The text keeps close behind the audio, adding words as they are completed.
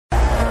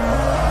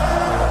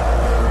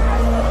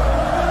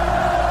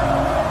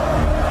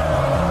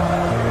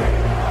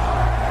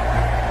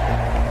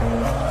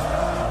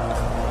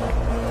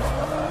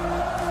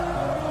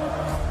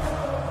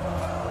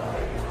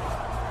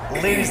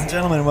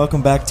gentlemen,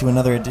 welcome back to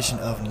another edition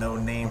of No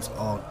Names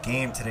All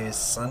Game. Today is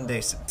Sunday,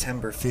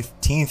 September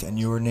 15th, and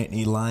your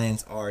Nittany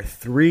Lions are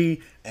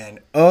 3-0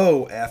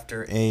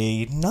 after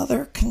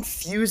another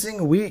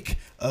confusing week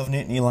of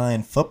Nittany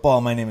Lion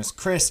football. My name is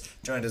Chris,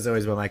 joined as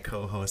always by my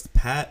co-host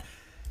Pat.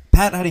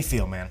 Pat, how do you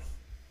feel, man?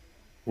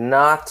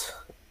 Not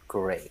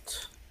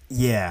great.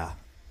 Yeah.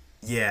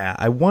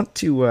 I want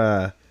to.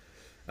 I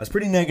was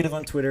pretty negative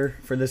on Twitter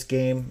for this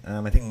game.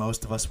 I think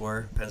most of us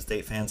were, Penn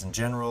State fans in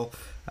general.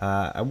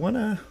 I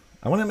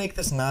wanna make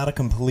this not a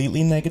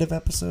completely negative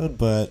episode,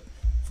 but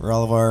for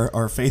all of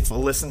our faithful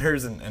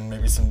listeners and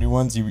maybe some new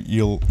ones,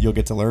 you'll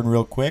get to learn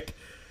real quick.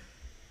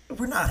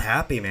 We're not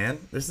happy,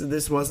 man.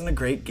 This wasn't a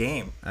great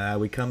game.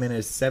 We come in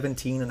as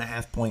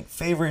 17.5-point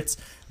favorites.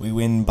 We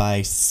win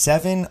by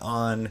 7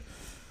 on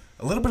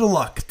a little bit of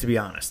luck, to be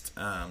honest.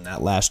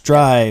 That last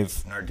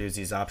drive,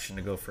 Narduzzi's option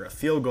to go for a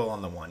field goal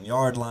on the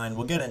 1-yard line.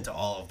 We'll get into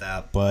all of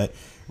that, but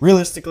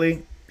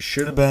realistically,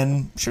 should have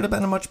been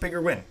a much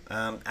bigger win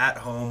at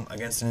home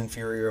against an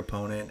inferior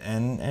opponent,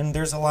 and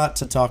there's a lot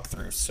to talk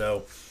through.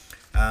 So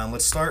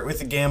let's start with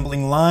the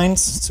gambling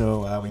lines.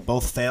 So we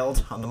both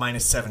failed on the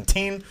minus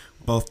 17.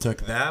 Both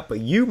took that, but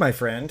you, my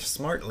friend,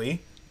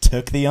 smartly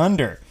took the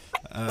under.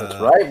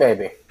 That's right,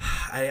 baby.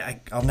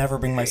 I'll never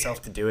bring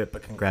myself to do it,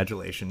 but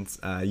congratulations.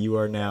 You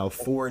are now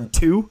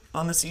 4-2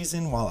 on the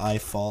season, while I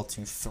fall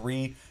to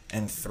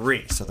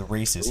 3-3. So the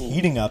race is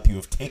heating up. You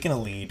have taken a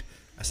lead.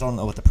 I still don't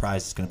know what the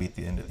prize is going to be at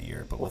the end of the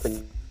year, but we'll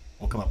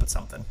come up with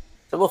something.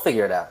 So we'll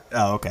figure it out.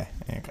 Oh, okay.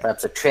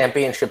 Perhaps a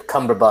championship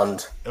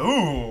cummerbund.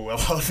 Ooh, I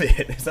love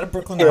it. Is that a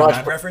Brooklyn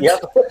Nine-Nine reference?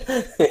 Yep.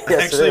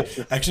 Yes,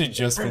 I actually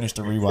just finished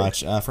a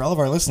rewatch. For all of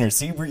our listeners,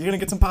 see, you're going to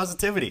get some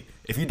positivity.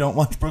 If you don't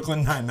watch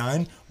Brooklyn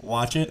Nine-Nine,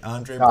 watch it.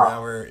 Andre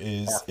Braugher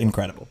is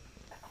incredible.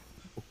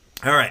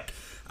 All right.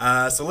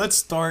 So let's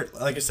start,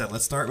 like I said,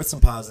 let's start with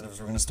some positives.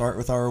 We're going to start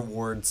with our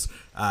awards.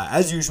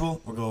 As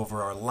usual, we'll go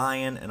over our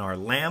Lion and our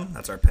Lamb.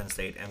 That's our Penn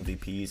State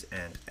MVPs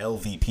and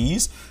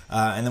LVPs.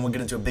 And then we'll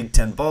get into a Big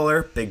Ten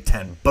Baller, Big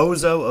Ten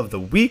Bozo of the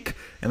Week.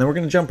 And then we're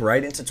going to jump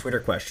right into Twitter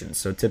questions.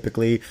 So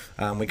typically,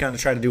 we kind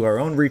of try to do our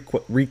own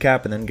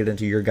recap and then get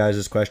into your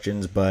guys'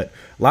 questions. But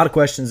a lot of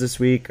questions this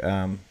week,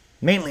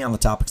 mainly on the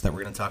topics that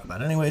we're going to talk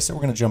about anyway. So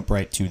we're going to jump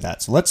right to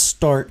that. So let's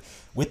start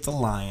with the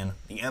Lion,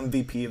 the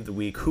MVP of the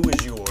week. Who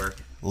is your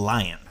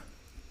Lion?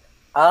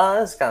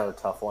 This is kind of a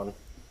tough one.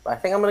 I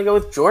think I'm going to go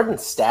with Jordan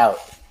Stout,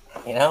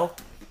 you know?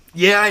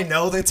 Yeah, I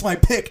know. That's my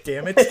pick,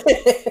 damn it.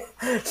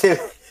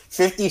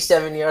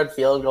 57-yard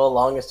field goal,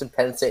 longest in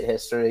Penn State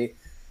history,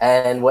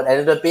 and what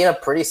ended up being a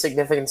pretty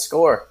significant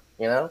score,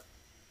 you know?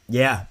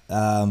 Yeah,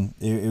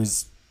 it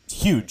was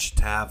huge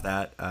to have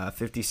that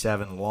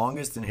 57,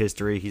 longest in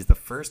history. He's the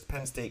first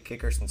Penn State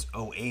kicker since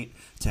 2008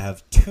 to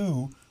have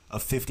 2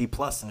 of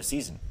 50-plus in a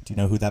season. Do you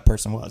know who that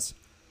person was?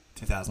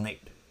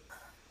 2008.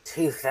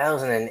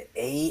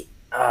 2008?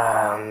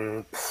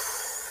 I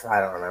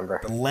don't remember.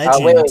 The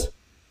legend. Wait.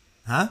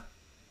 Huh?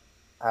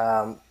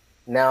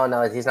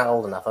 No, he's not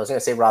old enough. I was going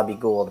to say Robbie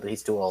Gould, but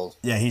he's too old.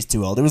 Yeah, he's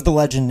too old. It was the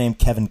legend named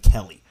Kevin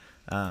Kelly.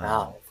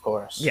 Of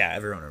course. Yeah,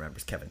 everyone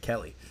remembers Kevin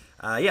Kelly.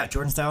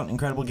 Jordan Stout,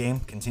 incredible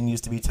game.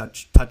 Continues to be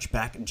touch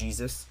back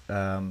Jesus.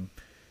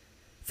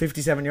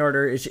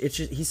 57-yarder.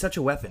 He's such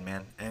a weapon,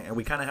 man. And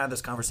we kind of had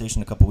this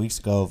conversation a couple weeks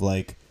ago of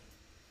like,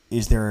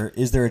 is there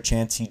a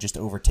chance he just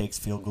overtakes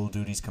field goal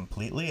duties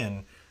completely?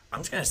 And I'm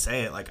just gonna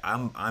say it, like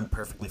I'm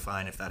perfectly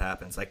fine if that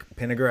happens. Like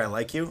Pinniger, I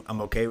like you, I'm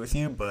okay with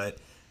you, but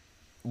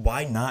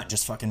why not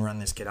just fucking run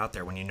this kid out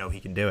there when you know he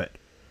can do it?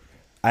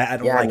 I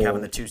don't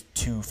having the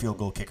two field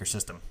goal kicker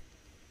system.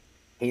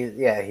 He's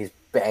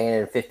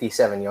banging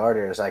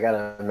 57-yarders. I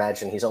gotta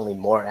imagine he's only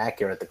more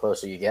accurate the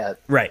closer you get.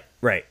 Right.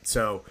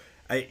 So.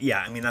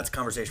 That's a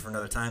conversation for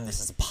another time.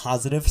 This is a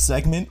positive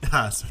segment.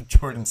 So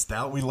Jordan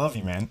Stout, we love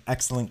you, man.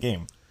 Excellent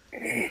game.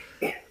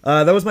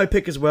 That was my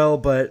pick as well,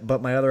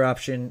 but my other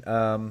option,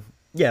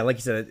 like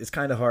you said, it's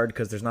kind of hard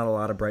because there's not a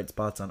lot of bright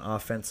spots on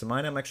offense. So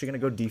mine, I'm actually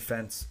going to go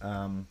defense.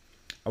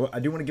 I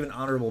do want to give an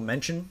honorable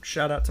mention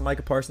shout out to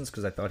Micah Parsons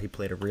because I thought he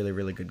played a really,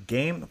 really good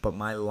game. But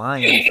my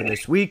Lion for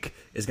this week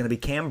is going to be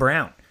Cam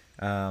Brown.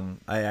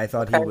 I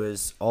thought he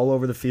was all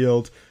over the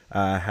field.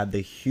 Had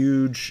the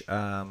huge,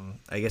 I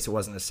guess it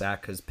wasn't a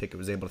sack because Pickett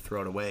was able to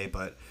throw it away,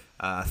 but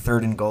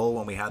 3rd and goal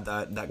when we had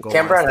that goal.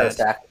 Cam Brown had a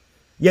sack.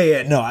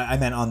 Yeah. No, I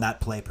meant on that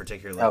play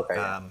particularly.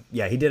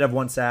 Okay. He did have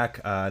 1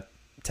 sack,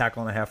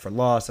 tackle and a half for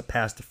loss, a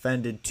pass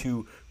defended,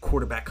 2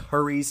 quarterback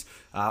hurries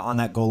on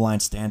that goal line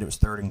stand. It was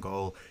 3rd and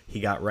goal. He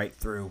got right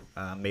through,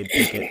 made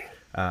Pickett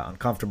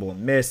uncomfortable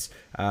and miss.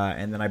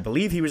 And then I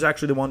believe he was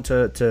actually the one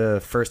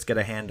to first get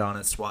a hand on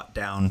and swat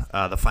down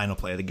the final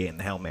play of the game,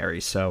 the Hail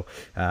Mary. So,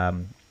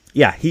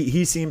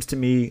 he seems to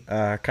me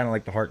kind of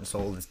like the heart and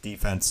soul of this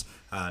defense.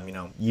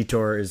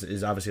 Yetur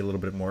is obviously a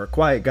little bit more a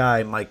quiet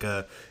guy.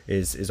 Micah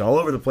is all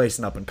over the place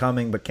and up and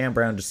coming, but Cam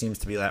Brown just seems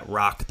to be that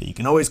rock that you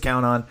can always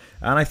count on.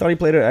 And I thought he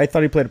played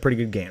a pretty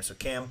good game. So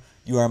Cam,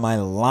 you are my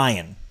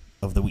Lion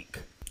of the week.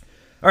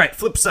 All right,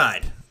 flip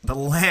side, the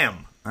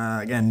Lamb.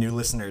 Again, new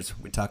listeners,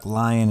 we talk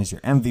Lion is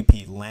your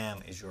MVP, Lamb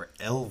is your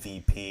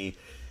LVP.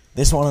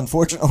 This one,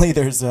 unfortunately,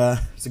 there's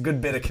a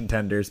good bit of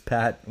contenders.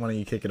 Pat, why don't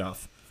you kick it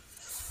off?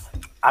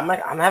 I'm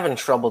having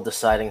trouble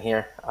deciding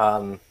here.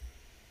 Because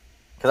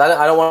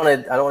I don't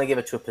want to give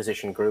it to a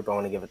position group. I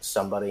want to give it to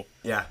somebody.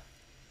 Yeah.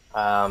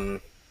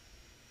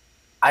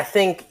 I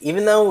think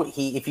even though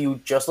if you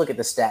just look at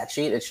the stat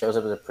sheet, it shows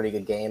up as a pretty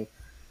good game.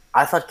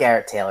 I thought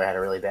Garrett Taylor had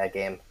a really bad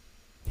game.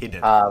 He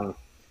did.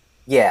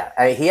 Yeah,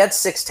 I mean, he had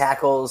 6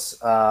 tackles,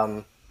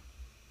 and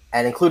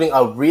including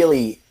a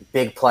really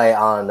big play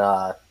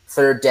on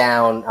third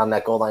down on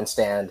that goal line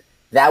stand.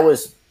 That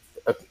was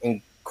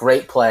a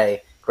great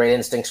play, great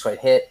instincts, great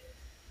hit.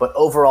 But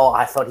overall,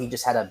 I thought he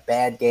just had a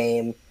bad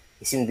game.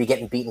 He seemed to be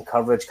getting beaten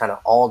coverage kind of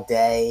all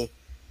day.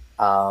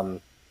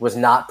 Was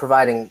not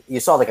providing – you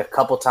saw like a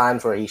couple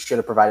times where he should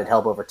have provided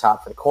help over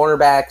top for the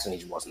cornerbacks, and he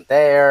just wasn't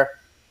there.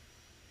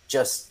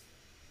 Just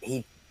 –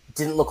 he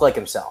didn't look like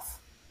himself.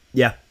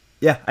 Yeah,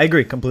 I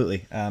agree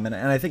completely. And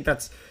I think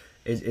it's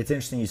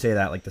interesting you say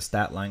that, like the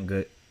stat line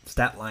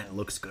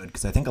looks good,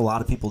 because I think a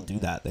lot of people do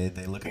that.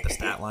 They look at the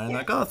stat line and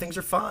like, oh, things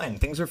are fine.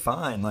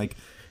 Like,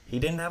 he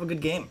didn't have a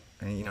good game.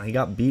 And, he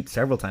got beat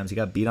several times. He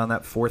got beat on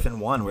that 4th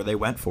and 1 where they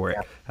went for it.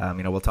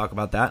 Yeah. We'll talk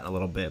about that in a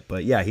little bit.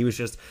 But yeah, he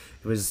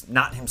was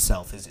not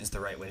himself is the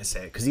right way to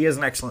say it, because he is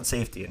an excellent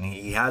safety, and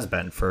he has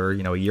been for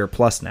a year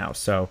plus now.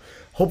 So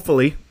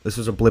hopefully this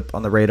was a blip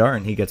on the radar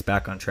and he gets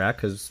back on track,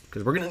 because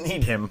we're going to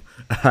need him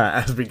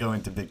as we go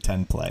into Big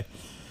Ten play.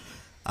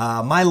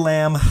 My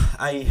lamb,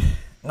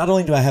 not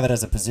only do I have it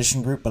as a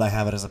position group, but I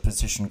have it as a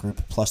position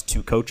group plus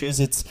 2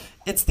 coaches.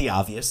 It's the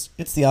obvious.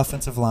 It's the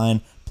offensive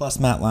line plus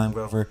Matt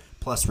Limegrover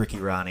plus Ricky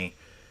Ronnie.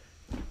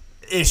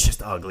 It's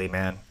just ugly,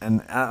 man.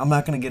 And I'm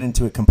not going to get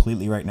into it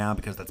completely right now,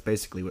 because that's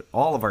basically what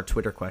all of our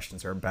Twitter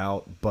questions are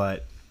about.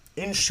 But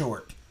in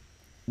short,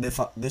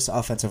 this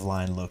offensive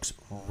line looks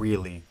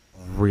really,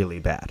 really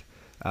bad.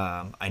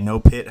 I know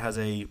Pitt has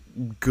a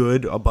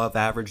good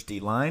above-average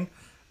D-line.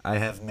 I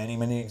have many,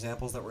 many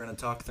examples that we're going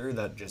to talk through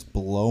that just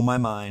blow my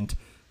mind.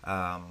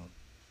 And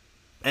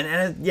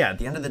at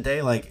the end of the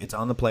day, like, it's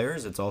on the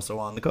players. It's also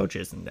on the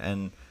coaches.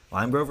 And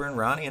Limegrover and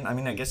Ronnie, and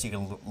I guess you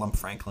can lump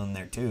Franklin in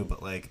there too,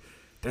 but like,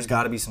 there's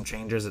got to be some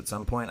changes at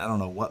some point. I don't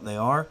know what they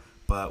are,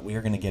 but we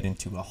are going to get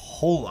into a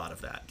whole lot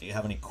of that. Do you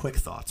have any quick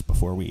thoughts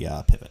before we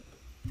pivot?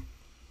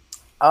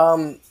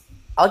 I'll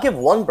give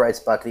one bright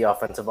spot to the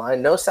offensive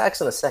line. No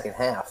sacks in the second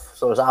half,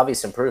 so it was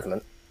obvious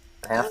improvement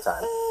at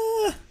halftime.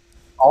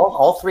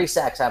 All 3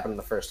 sacks happened in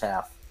the first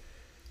half.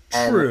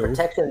 And True. The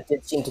protection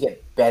did seem to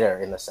get better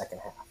in the second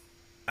half.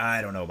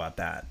 I don't know about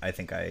that. I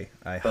think I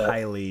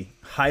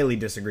highly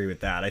disagree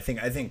with that. I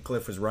think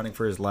Cliff was running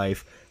for his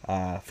life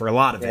for a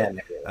lot of it.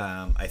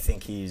 I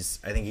think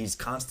he's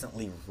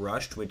constantly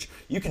rushed, which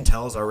you can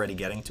tell is already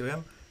getting to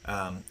him.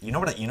 You know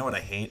what I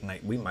hate, and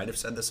we might have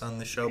said this on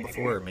the show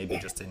before, or maybe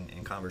just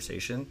in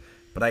conversation,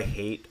 but I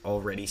hate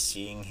already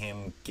seeing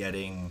him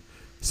getting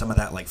some of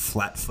that like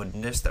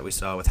flat-footedness that we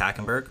saw with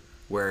Hackenberg,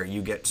 where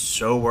you get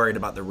so worried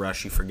about the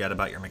rush, you forget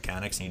about your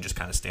mechanics, and you just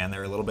kind of stand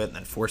there a little bit and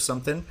then force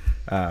something.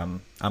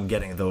 I'm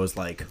getting those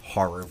like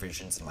horror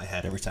visions in my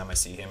head every time I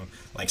see him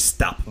like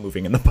stop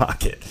moving in the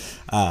pocket.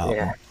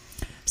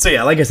 So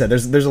yeah, like I said,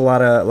 there's a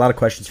lot of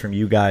questions from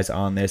you guys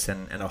on this,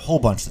 and a whole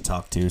bunch to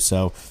talk to.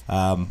 So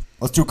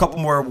let's do a couple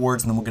more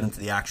awards, and then we'll get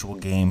into the actual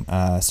game.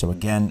 So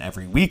again,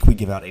 every week we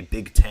give out a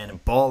Big Ten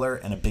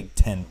baller and a Big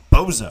Ten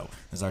bozo.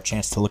 This is our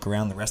chance to look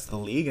around the rest of the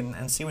league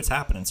and see what's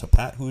happening. So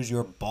Pat, who's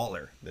your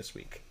baller this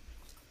week?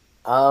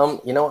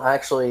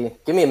 Actually,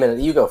 give me a minute.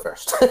 You go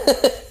first.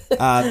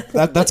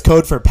 That's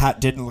code for Pat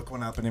didn't look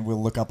one up, and it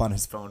will look up on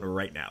his phone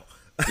right now.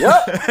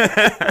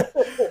 Yep.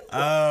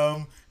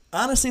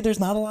 Honestly, there's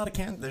not a lot of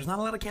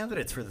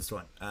candidates for this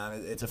one.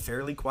 It's a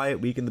fairly quiet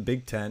week in the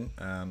Big Ten.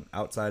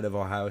 Outside of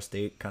Ohio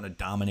State kind of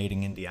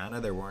dominating Indiana,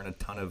 there weren't a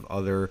ton of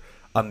other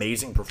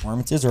amazing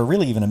performances or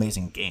really even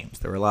amazing games.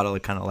 There were a lot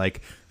of kind of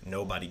like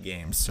nobody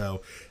games.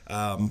 So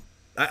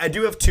I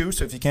do have 2,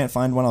 so if you can't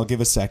find one, I'll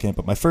give a second.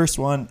 But my first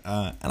one,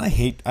 and I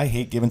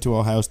hate giving to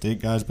Ohio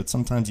State guys, but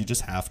sometimes you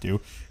just have to,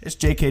 it's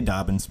J.K.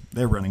 Dobbins,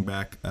 their running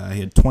back.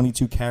 He had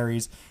 22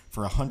 carries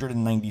for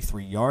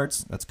 193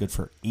 yards. That's good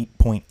for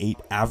 8.8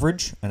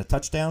 average and a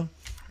touchdown.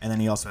 And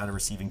then he also had a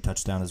receiving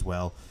touchdown as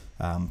well.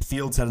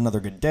 Fields had another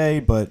good day,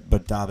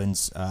 but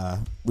Dobbins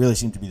really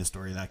seemed to be the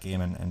story of that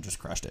game and just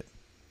crushed it.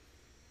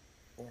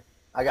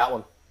 I got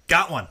one.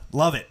 Got one.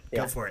 Love it.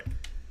 Yeah. Go for it.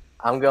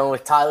 I'm going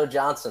with Tyler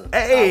Johnson.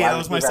 Hey, that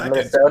was my second.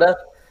 Minnesota.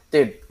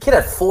 Dude, kid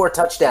had 4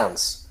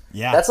 touchdowns.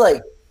 Yeah. That's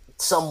like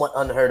somewhat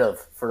unheard of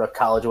for a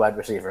college wide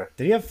receiver.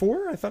 Did he have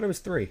 4? I thought it was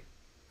 3.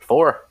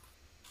 4.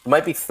 It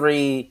might be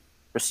 3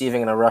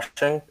 receiving and a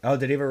rushing. Oh,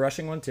 did he have a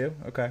rushing one too?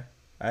 Okay.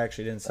 I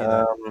actually didn't see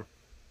that.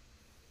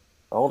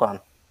 Hold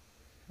on.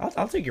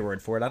 I'll take your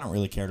word for it. I don't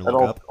really care to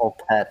look up. Old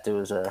Pat do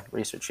his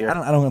research here.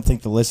 I don't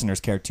think the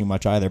listeners care too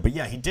much either. But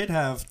yeah, he did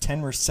have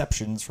 10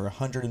 receptions for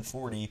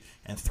 140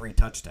 and 3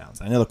 touchdowns.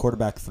 I know the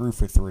quarterback threw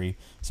for 3,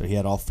 so he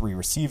had all 3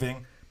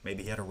 receiving.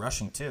 Maybe he had a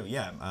rushing too.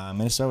 Yeah,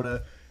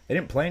 Minnesota, they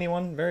didn't play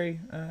anyone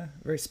very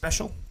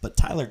special. But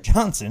Tyler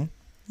Johnson,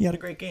 he had a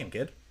great game,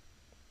 kid.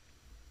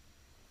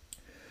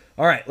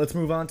 All right, let's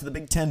move on to the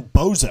Big Ten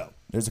Bozo.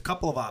 There's a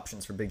couple of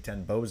options for Big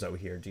Ten Bozo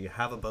here. Do you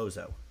have a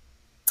Bozo?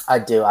 I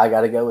do. I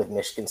got to go with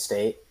Michigan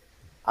State.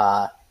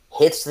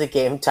 Hits the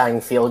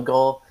game-tying field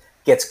goal,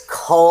 gets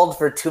called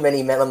for too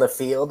many men on the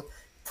field,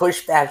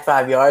 pushed back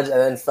 5 yards, and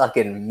then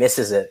fucking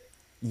misses it.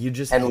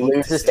 And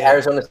loses to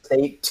Arizona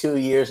State 2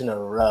 years in a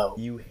row.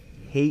 You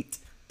hate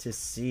to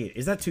see it.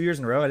 Is that 2 years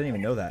in a row? I didn't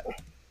even know that.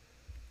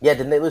 Yeah,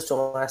 didn't they lose to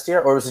them last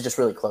year, or was it just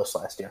really close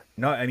last year?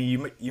 No, I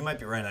mean, you might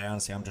be right.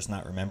 I'm just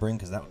not remembering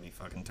because that would be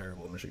fucking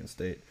terrible, Michigan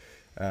State.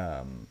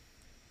 I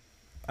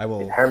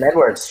will. Herm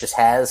Edwards just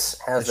has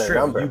their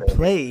number. You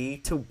play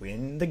to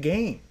win the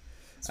game.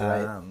 That's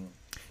right.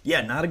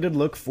 Yeah, not a good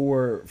look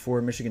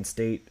for Michigan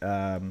State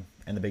and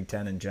the Big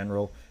Ten in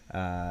general.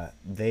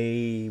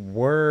 They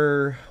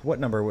were, what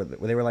number?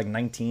 They were like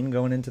 19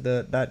 going into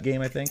that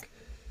game, I think.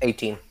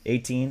 18.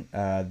 18.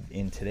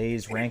 In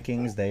today's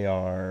rankings, they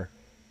are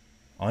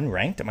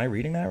unranked. Am I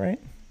reading that right?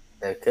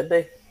 It could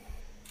be.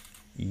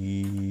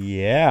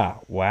 Yeah.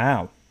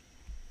 Wow.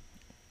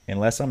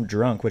 Unless I'm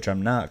drunk, which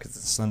I'm not because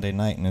it's Sunday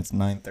night and it's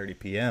 9:30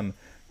 p.m.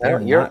 They're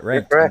not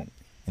ranked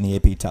in the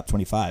AP Top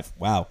 25.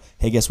 Wow.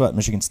 Hey, guess what?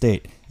 Michigan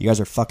State. You guys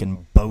are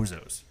fucking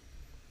bozos.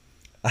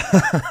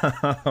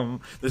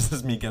 This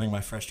is me getting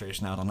my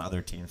frustration out on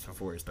other teams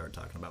before we start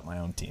talking about my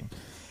own team.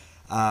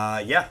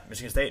 Yeah,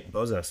 Michigan State,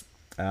 bozos.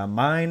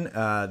 Mine,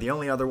 the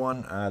only other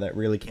one that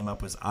really came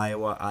up was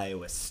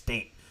Iowa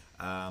State.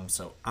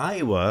 So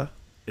Iowa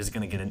is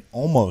going to get an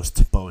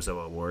almost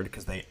bozo award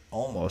because they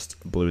almost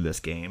blew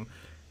this game.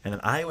 And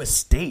then Iowa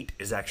State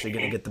is actually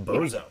going to get the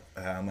bozo.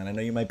 And I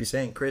know you might be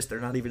saying, Chris, they're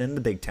not even in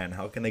the Big Ten.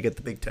 How can they get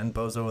the Big Ten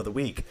bozo of the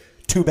week?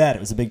 Too bad. It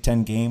was a Big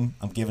Ten game.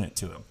 I'm giving it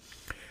to them.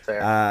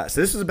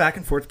 So this was a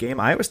back-and-forth game.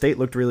 Iowa State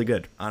looked really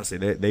good. Honestly,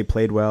 they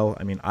played well.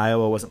 I mean,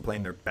 Iowa wasn't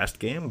playing their best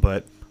game,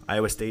 but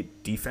Iowa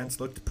State defense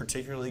looked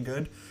particularly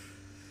good.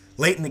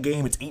 Late in the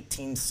game, it's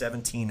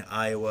 18-17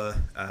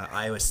 Iowa.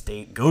 Iowa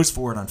State goes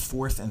for it on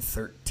 4th and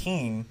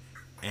 13,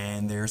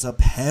 and there's a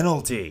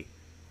penalty.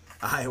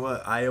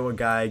 Iowa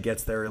guy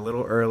gets there a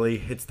little early,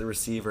 hits the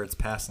receiver. It's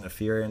pass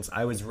interference.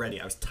 I was ready.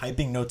 I was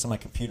typing notes on my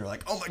computer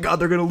like, oh, my God,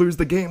 they're going to lose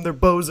the game. They're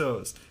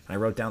bozos. And I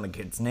wrote down the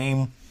kid's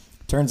name.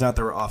 Turns out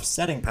there were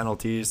offsetting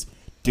penalties.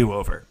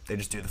 Do-over. They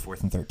just do the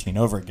 4th and 13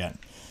 over again.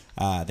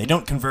 They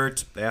don't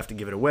convert. They have to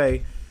give it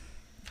away.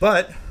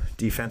 But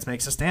defense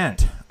makes a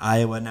stand.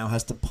 Iowa now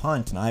has to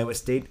punt, and Iowa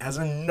State has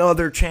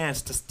another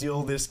chance to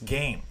steal this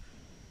game.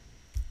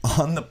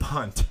 On the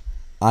punt,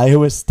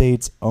 Iowa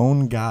State's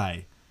own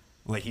guy,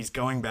 like he's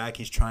going back,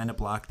 he's trying to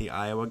block the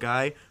Iowa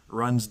guy,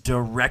 runs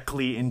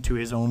directly into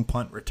his own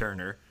punt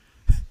returner.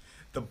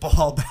 The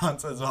ball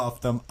bounces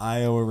off them.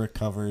 Iowa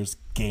recovers.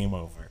 Game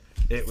over.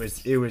 It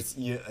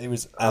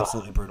was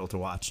absolutely brutal to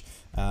watch.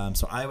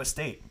 So Iowa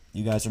State,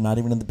 you guys are not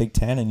even in the Big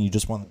Ten, and you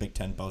just won the Big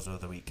Ten Bozo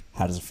of the Week.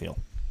 How does it feel?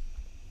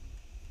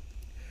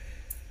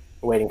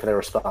 Waiting for their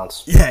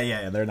response.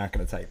 Yeah, they're not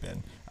going to type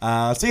in.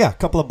 So yeah, a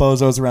couple of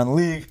bozos around the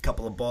league, a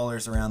couple of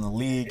ballers around the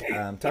league.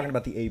 Talking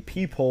about the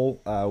AP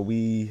poll,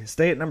 we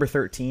stay at number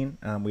 13.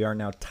 We are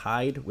now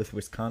tied with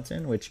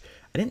Wisconsin, which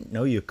I didn't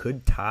know you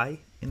could tie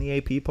in the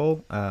AP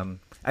poll.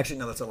 Actually,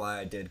 no, that's a lie.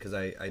 I did because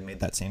I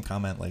made that same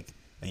comment like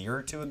a year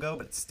or two ago,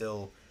 but it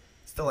still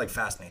like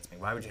fascinates me.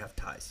 Why would you have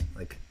ties?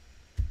 Like,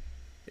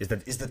 is the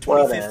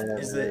 25th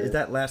is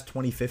that last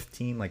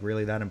 2015 like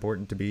really that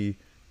important to be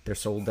their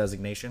sole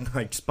designation?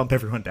 Like, just bump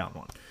everyone down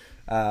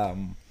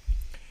one.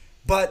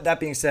 But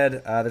that being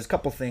said, there's a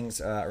couple things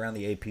around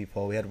the AP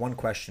poll. We had one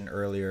question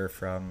earlier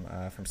from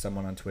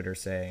someone on Twitter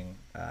saying,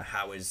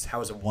 how is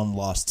a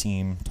one-loss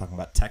team, talking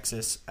about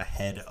Texas,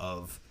 ahead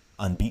of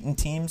unbeaten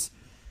teams?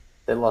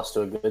 They lost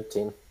to a good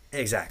team.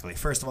 Exactly.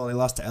 First of all, they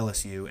lost to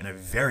LSU in a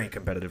very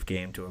competitive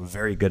game to a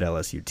very good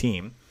LSU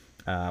team,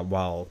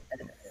 while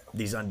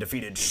these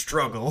undefeated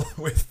struggle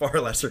with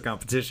far lesser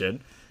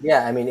competition.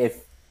 Yeah, I mean,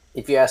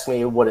 if you ask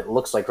me what it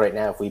looks like right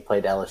now, if we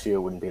played LSU, it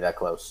wouldn't be that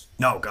close.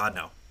 No, God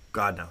no.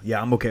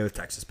 Yeah, I'm okay with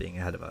Texas being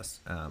ahead of us.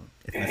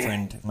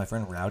 If my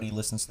friend Rowdy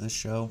listens to this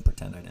show,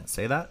 pretend I didn't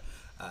say that.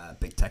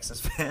 Big Texas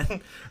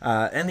fan.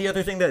 And the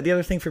other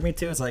thing for me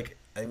too is like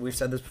we've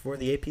said this before,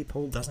 the AP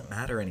poll doesn't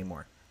matter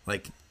anymore.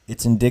 Like,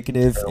 it's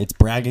indicative, it's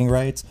bragging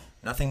rights.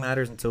 Nothing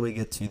matters until we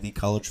get to the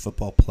college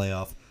football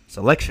playoff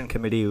selection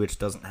committee, which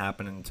doesn't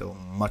happen until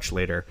much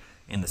later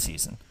in the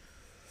season.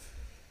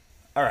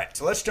 All right,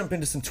 so let's jump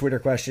into some Twitter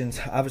questions.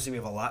 Obviously, we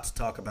have a lot to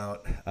talk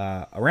about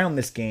around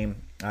this game,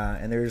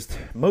 and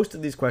most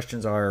of these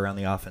questions are around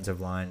the offensive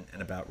line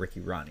and about Ricky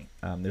Ronnie.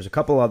 There's a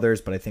couple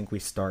others, but I think we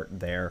start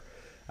there.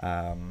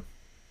 All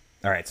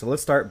right, so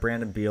let's start.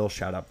 Brandon Beal,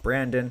 shout out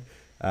Brandon,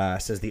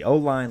 says the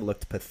O-line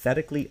looked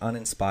pathetically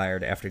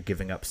uninspired after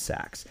giving up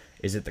sacks.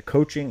 Is it the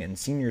coaching and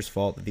seniors'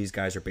 fault that these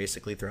guys are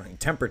basically throwing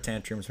temper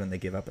tantrums when they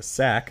give up a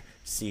sack?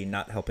 See,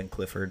 not helping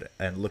Clifford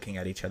and looking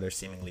at each other,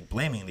 seemingly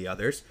blaming the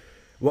others.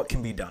 What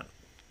can be done?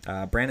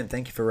 Brandon,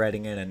 thank you for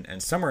writing in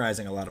and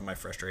summarizing a lot of my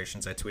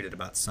frustrations. I tweeted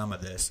about some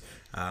of this.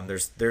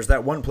 There's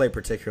that one play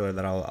particular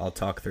that I'll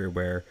talk through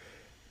where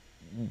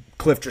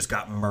Cliff just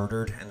got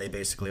murdered, and they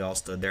basically all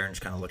stood there and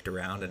just kind of looked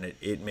around, and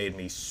it made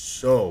me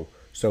so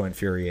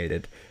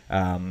infuriated.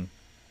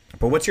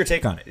 But what's your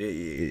take on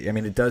it? I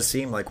mean, it does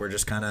seem like we're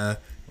just kind of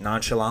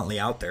nonchalantly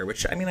out there,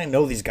 which, I mean, I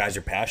know these guys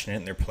are passionate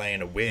and they're playing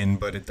to win,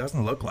 but it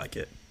doesn't look like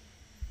it.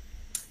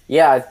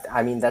 Yeah,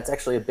 I mean, that's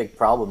actually a big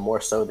problem, more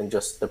so than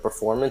just the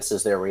performance,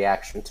 is their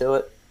reaction to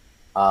it.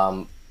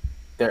 I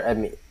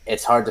mean,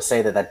 it's hard to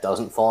say that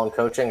doesn't fall on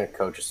coaching. A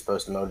coach is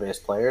supposed to motivate his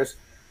players.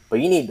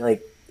 But you need,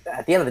 like,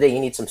 at the end of the day, you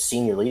need some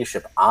senior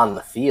leadership on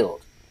the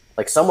field.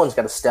 Like, someone's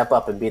got to step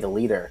up and be the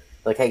leader.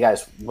 Like, hey,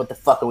 guys, what the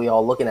fuck are we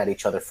all looking at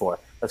each other for?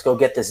 Let's go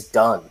get this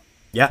done.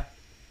 Yeah.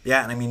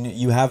 Yeah, and I mean,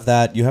 you have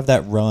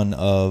that run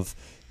of,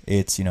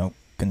 it's,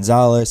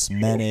 Gonzalez,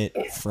 Mennett,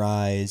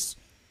 Fries,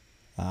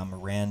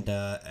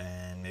 Miranda,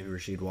 and maybe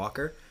Rasheed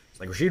Walker. It's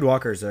like Rasheed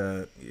Walker's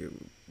a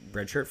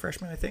redshirt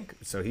freshman, I think.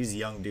 So he's a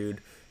young dude.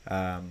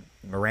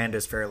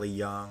 Miranda's fairly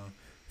young.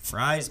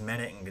 Fries,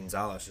 Mennett, and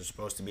Gonzalez are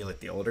supposed to be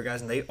like the older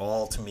guys, and they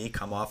all, to me,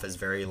 come off as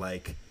very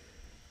like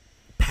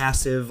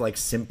passive, like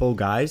simple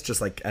guys, just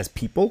like as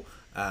people.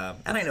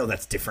 And I know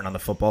that's different on the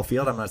football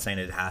field. I'm not saying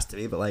it has to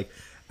be, but like,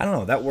 I don't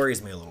know, that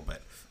worries me a little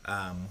bit.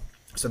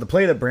 So the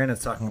play that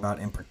Brandon's talking about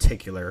in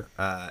particular,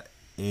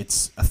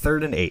 it's a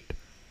 3rd and 8,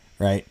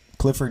 right?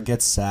 Clifford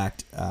gets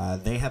sacked.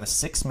 They have a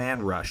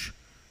 6-man rush.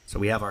 So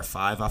we have our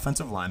 5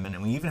 offensive linemen,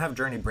 and we even have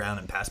Journey Brown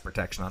in pass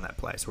protection on that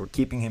play. So we're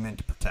keeping him in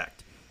to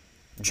protect.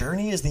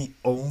 Journey is the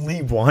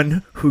only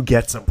one who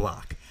gets a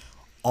block.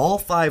 All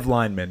 5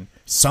 linemen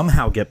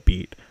somehow get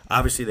beat.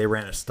 Obviously, they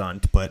ran a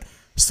stunt, but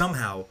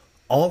somehow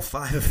all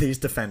 5 of these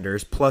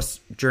defenders, plus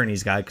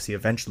Journey's guy, because he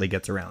eventually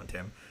gets around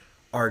him,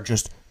 are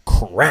just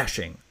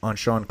crashing on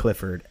Sean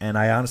Clifford. And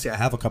I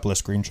have a couple of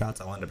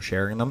screenshots. I'll end up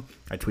sharing them.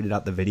 I tweeted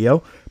out the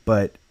video,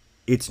 but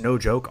it's no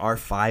joke. Our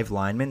 5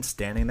 linemen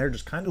standing there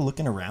just kind of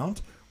looking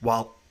around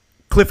while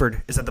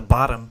Clifford is at the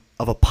bottom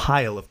of a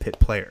pile of Pitt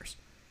players.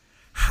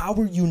 How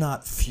were you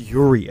not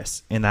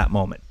furious in that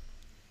moment?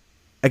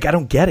 Like, I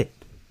don't get it.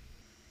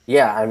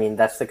 Yeah, I mean,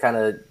 that's the kind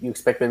of, you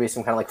expect there to be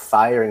some kind of like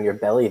fire in your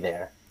belly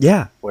there.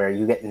 Yeah. Where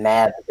you get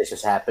mad that this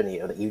just happened to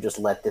you, that you just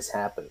let this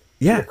happen.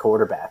 Yeah. To the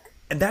quarterback.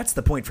 And that's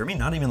the point for me.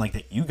 Not even like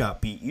that you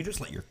got beat. You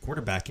just let your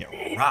quarterback get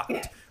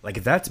rocked. Like,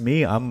 if that's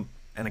me, and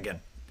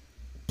again,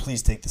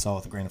 please take this all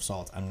with a grain of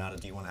salt. I'm not a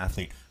D1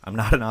 athlete. I'm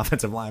not an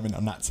offensive lineman.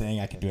 I'm not saying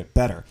I can do it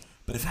better.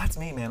 But if that's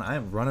me, man, I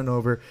am running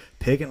over,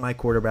 picking my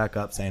quarterback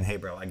up, saying, hey,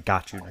 bro, I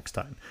got you next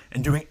time.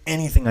 And doing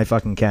anything I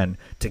fucking can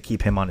to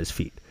keep him on his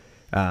feet.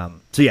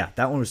 So, yeah,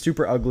 that one was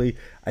super ugly.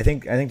 I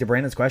think to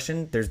Brandon's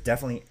question, there's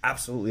definitely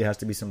absolutely has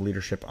to be some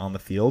leadership on the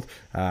field.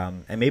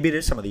 And maybe it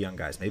is some of the young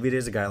guys. Maybe it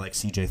is a guy like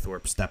CJ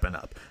Thorpe stepping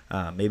up.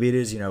 Maybe it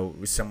is,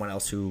 someone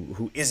else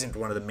who isn't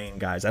one of the main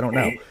guys. I don't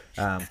know.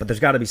 But there's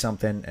got to be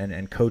something.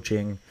 And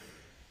coaching,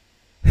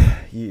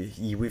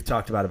 we've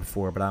talked about it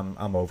before, but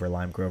I'm over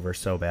Lime Grover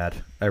so bad.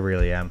 I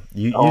really am.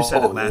 You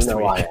said it last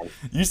week.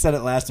 You said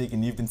it last week,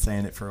 and you've been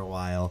saying it for a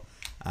while.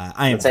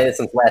 I've been saying it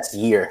since last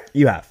year.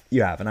 You have,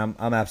 and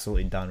I'm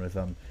absolutely done with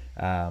them.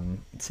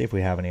 Let's see if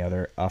we have any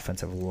other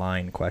offensive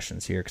line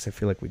questions here, because I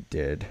feel like we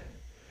did.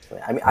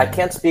 I mean, I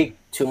can't speak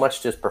too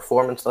much to his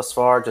performance thus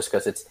far, just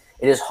because it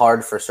is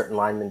hard for certain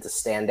linemen to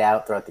stand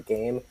out throughout the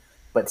game.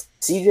 But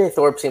CJ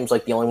Thorpe seems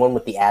like the only one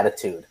with the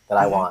attitude that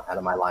I want out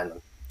of my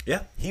linemen.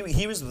 Yeah,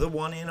 he was the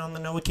one in on the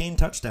Noah Kane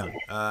touchdown,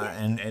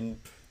 and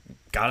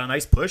got a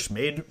nice push,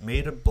 made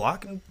a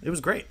block, and it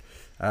was great.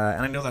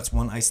 And I know that's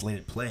one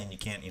isolated play, and you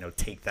can't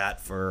take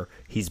that for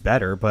he's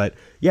better. But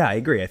yeah, I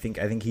agree. I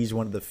think he's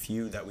one of the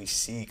few that we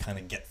see kind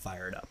of get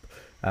fired up.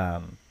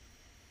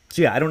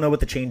 So yeah, I don't know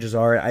what the changes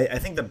are. I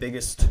think the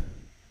biggest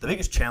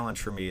challenge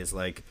for me is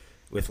like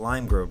with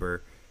Lime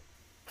Grover,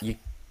 you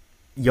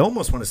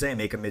almost want to say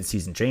make a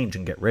midseason change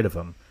and get rid of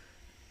him.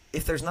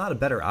 If there's not a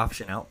better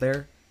option out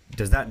there,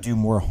 does that do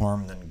more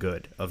harm than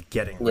good of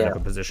getting rid of a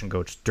position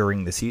coach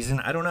during the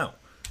season? I don't know.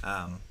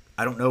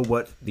 I don't know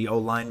what the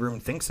O-line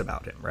room thinks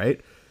about him, right?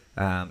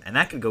 And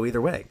that could go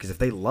either way, because if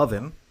they love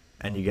him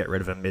and you get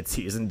rid of him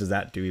mid-season, does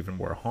that do even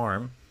more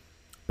harm?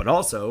 But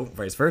also,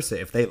 vice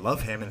versa, if they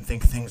love him and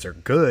think things are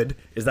good,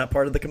 is that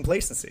part of the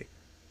complacency?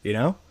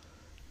 So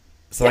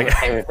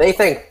if they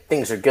think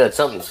things are good,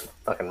 something's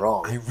fucking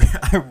wrong.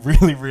 I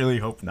really, really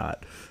hope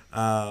not.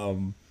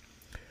 All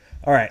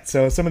right,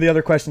 so some of the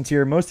other questions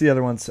here, most of the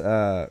other ones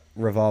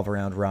revolve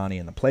around Ronnie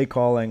and the play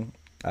calling.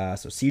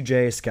 So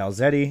CJ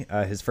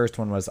Scalzetti, his first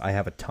one was I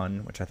have a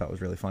ton, which I thought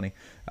was really funny.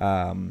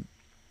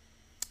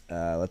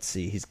 Let's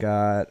see, he's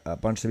got a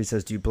bunch of, he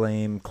says, do you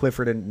blame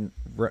Clifford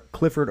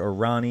or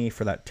Ronnie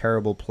for that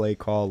terrible play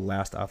call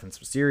last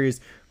offensive series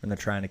when they're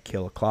trying to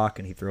kill a clock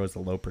and he throws the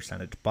low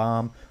percentage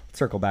bomb? Let's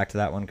circle back to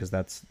that one because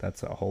that's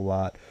a whole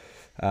lot.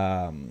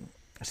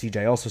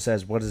 CJ also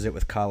says, what is it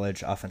with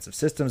college offensive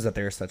systems that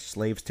they are such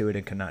slaves to it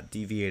and cannot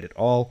deviate at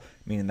all,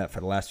 meaning that for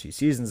the last few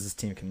seasons, this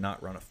team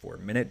cannot run a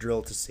 4-minute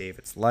drill to save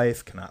its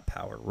life, cannot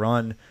power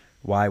run.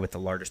 Why with the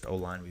largest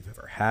O-line we've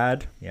ever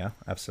had? Yeah,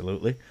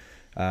 absolutely.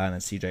 And then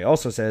CJ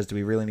also says, do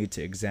we really need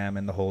to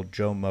examine the whole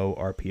Joe Mo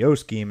RPO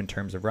scheme in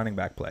terms of running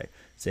back play?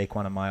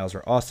 Saquon and Miles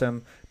are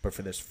awesome, but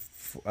for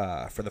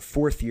the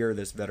fourth year,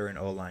 this veteran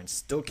O-line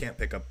still can't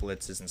pick up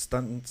blitzes and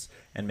stunts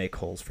and make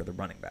holes for the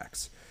running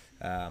backs.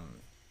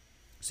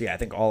 So yeah, I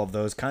think all of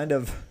those kind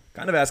of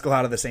ask a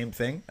lot of the same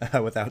thing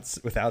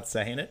without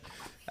saying it.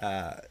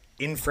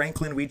 In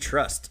Franklin, we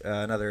trust.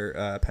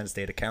 Another Penn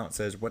State account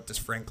says, what does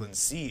Franklin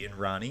see in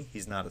Ronnie?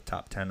 He's not a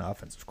top 10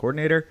 offensive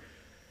coordinator.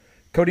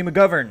 Cody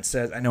McGovern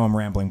says, I know I'm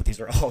rambling, but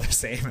these are all the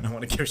same, and I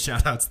want to give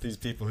shout-outs to these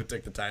people who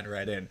took the time to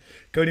write in.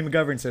 Cody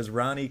McGovern says,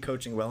 Ronnie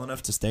coaching well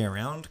enough to stay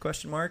around, ?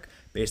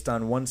 Based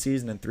on one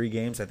season and 3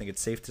 games, I think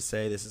it's safe to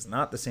say this is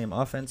not the same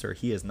offense, or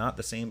he is not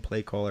the same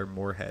play caller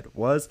Moorhead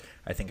was.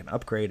 I think an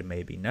upgrade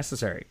may be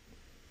necessary.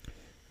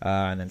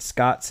 And then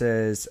Scott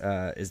says,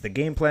 is the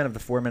game plan of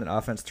the 4-minute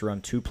offense to run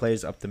 2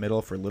 plays up the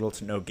middle for little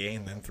to no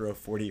gain, then throw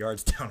 40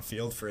 yards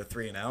downfield for a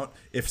 3-and-out?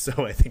 If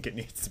so, I think it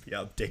needs to be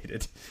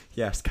updated.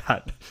 Yeah,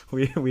 Scott,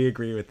 we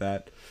agree with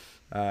that.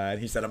 And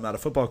he said, I'm not a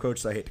football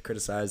coach, so I hate to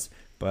criticize,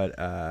 but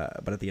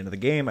at the end of the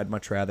game, I'd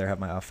much rather have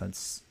my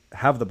offense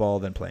have the ball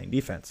than playing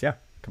defense. Yeah,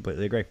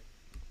 completely agree.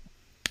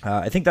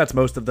 I think that's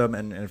most of them,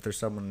 and if there's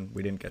someone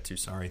we didn't get to,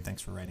 sorry,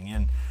 thanks for writing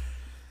in.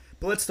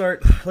 But let's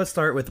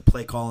start with the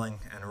play calling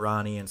and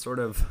Ronnie and sort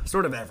of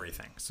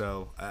everything.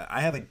 So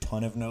I have a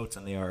ton of notes,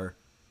 and they are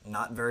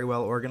not very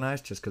well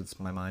organized just because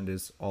my mind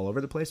is all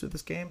over the place with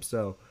this game.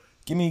 So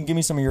give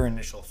me some of your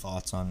initial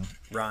thoughts on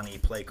Ronnie,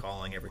 play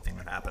calling, everything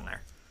that happened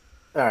there.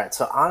 All right,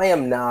 so I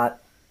am not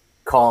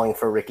calling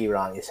for Ricky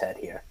Ronnie's head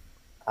here.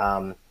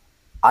 I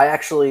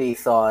actually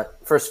thought,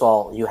 first of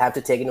all, you have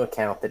to take into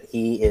account that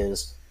he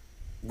is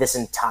this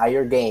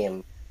entire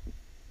game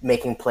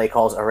making play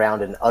calls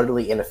around an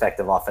utterly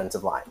ineffective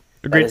offensive line.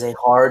 Agreed. That is a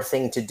hard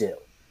thing to do.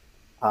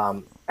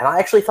 And I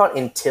actually thought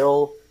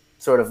until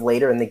sort of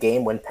later in the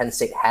game when Penn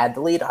State had the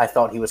lead, I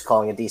thought he was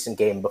calling a decent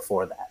game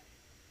before that.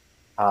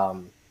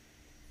 And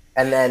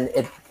then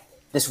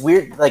this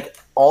weird, like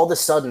all of a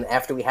sudden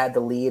after we had the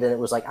lead and it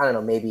was like, I don't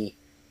know, maybe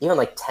even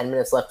like 10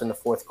 minutes left in the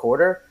fourth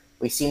quarter,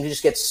 we seemed to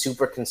just get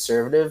super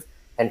conservative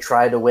and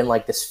try to win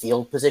like this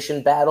field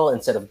position battle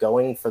instead of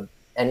going for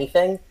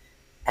anything.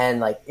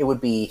 And like it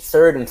would be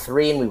 3rd and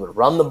 3, and we would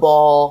run the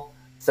ball.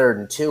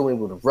 3rd and 2, we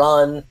would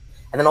run, and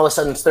then all of a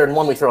sudden it's 3rd and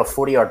 1, we throw a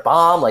 40-yard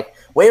bomb. Like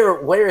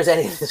where is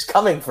any of this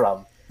coming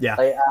from? Yeah,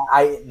 like,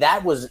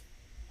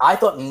 I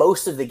thought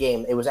most of the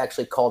game it was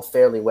actually called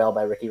fairly well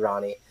by Ricky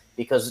Ronnie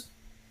because,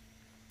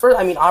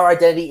 our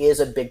identity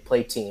is a big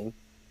play team.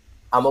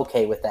 I'm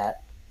okay with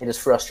that. It is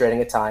frustrating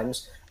at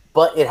times,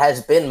 but it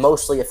has been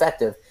mostly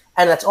effective,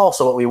 and that's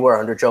also what we were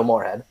under Joe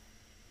Moorhead.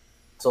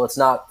 So let's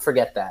not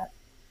forget that.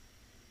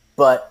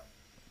 But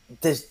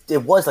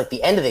it was like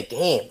the end of the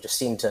game just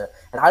seemed to,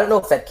 and I don't know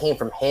if that came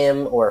from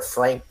him or if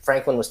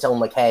Franklin was telling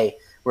him like, hey,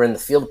 we're in the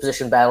field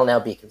position battle now,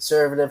 be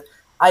conservative.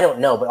 I don't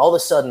know, but all of a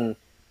sudden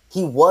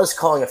he was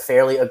calling a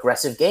fairly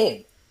aggressive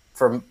game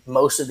for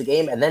most of the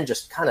game and then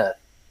just kind of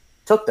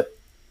took the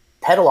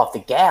pedal off the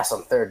gas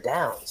on 3rd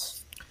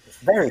downs. It's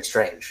very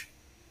strange.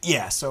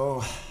 Yeah,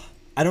 so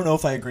I don't know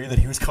if I agree that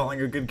he was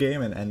calling a good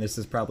game, and this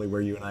is probably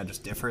where you and I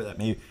just differ. That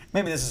maybe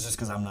this is just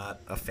because I'm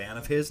not a fan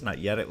of his, not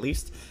yet at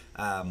least.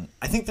 I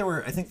think there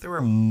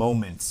were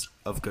moments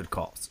of good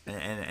calls,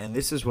 and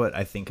this is what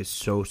I think is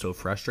so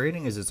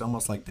frustrating. Is it's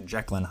almost like the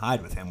Jekyll and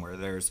Hyde with him, where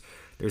there's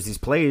these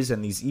plays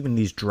and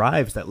these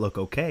drives that look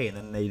okay, and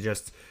then they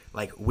just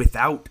like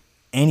without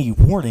any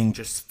warning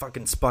just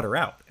fucking sputter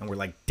out, and we're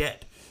like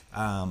dead.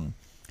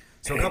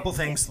 So a couple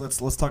things.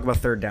 Let's talk about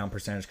 3rd down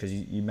percentage because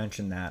you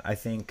mentioned that. I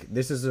think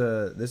this is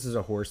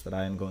a horse that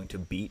I am going to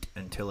beat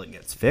until it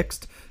gets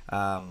fixed.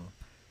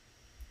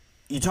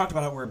 You talked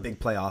about how we're a big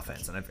play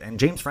offense, and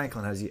James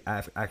Franklin has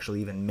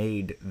actually even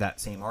made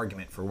that same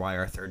argument for why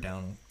our 3rd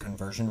down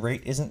conversion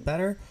rate isn't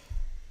better.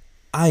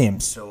 I am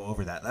so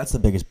over that. That's the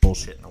biggest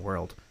bullshit in the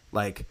world.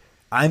 Like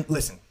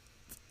listen,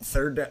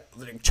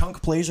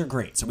 chunk plays are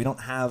great, so we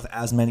don't have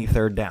as many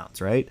 3rd downs,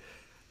 right?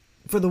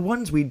 For the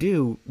ones we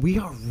do, we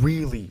are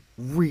really,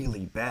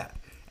 really bad.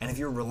 And if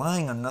you're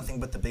relying on nothing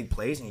but the big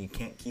plays and you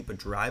can't keep a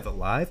drive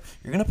alive,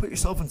 you're going to put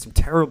yourself in some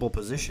terrible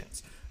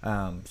positions.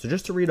 So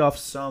just to read off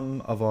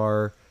some of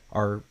our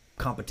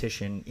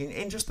competition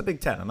in just the Big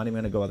Ten, I'm not even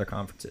going to go other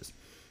conferences.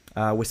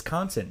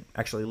 Wisconsin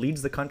actually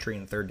leads the country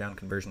in 3rd down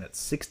conversion at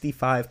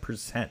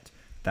 65%.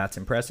 That's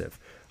impressive.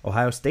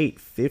 Ohio State,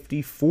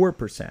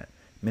 54%.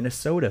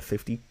 Minnesota,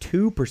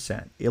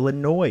 52%.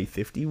 Illinois,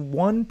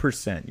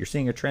 51%. You're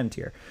seeing a trend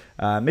here.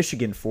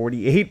 Michigan,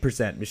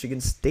 48%. Michigan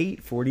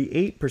State,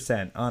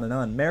 48%. On and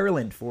on.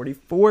 Maryland,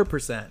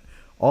 44%.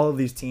 All of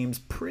these teams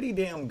pretty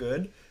damn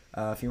good.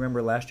 If you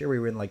remember last year, we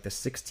were in like the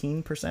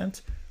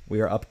 16%.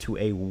 We are up to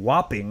a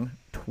whopping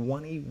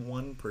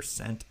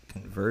 21%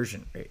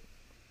 conversion rate.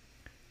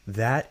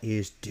 That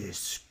is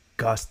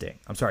disgusting.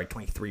 I'm sorry,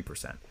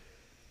 23%.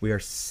 We are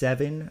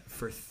 7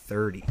 for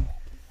 30.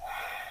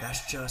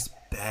 That's just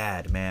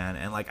bad, man.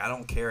 And like I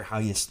don't care how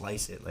you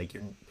slice it. Like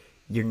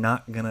you're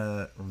not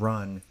gonna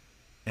run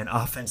an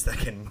offense that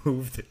can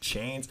move the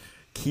chains.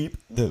 keep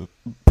the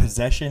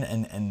possession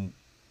and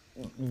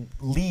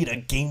lead a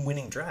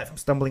game-winning drive. I'm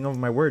stumbling over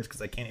my words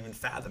because I can't even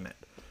fathom it.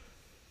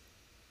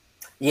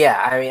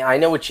 Yeah, I mean, I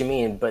know what you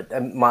mean, but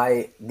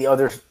the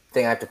other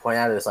thing I have to point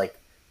out is like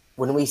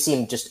when we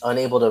seem just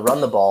unable to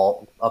run the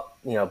ball up,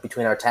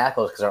 between our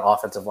tackles because our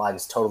offensive line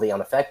is totally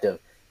ineffective.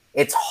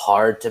 It's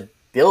hard to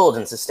build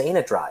and sustain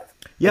a drive.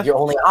 Yeah. Like your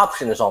only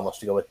option is almost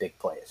to go with big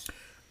plays.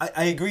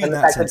 I agree. And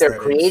the fact that they're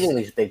creating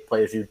these big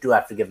plays, you do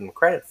have to give them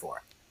credit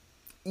for.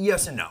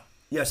 Yes and no.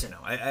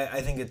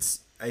 I think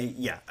it's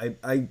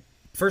I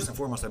first and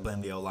foremost I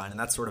blame the O-line, and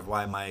that's sort of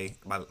why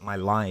my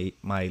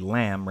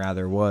lamb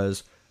rather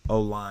was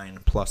O-line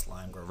plus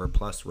Limegrover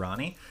plus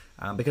Ronnie.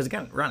 Because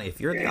again, Ronnie,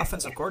 if you're the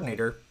offensive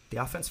coordinator,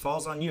 the offense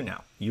falls on you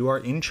now. You are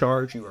in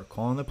charge. You are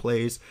calling the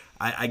plays.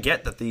 I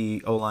get that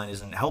the O-line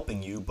isn't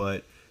helping you,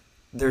 but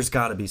there's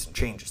got to be some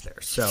changes there.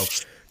 So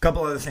a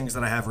couple other things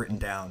that I have written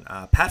down.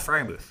 Pat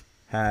Fryermuth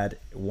had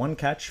one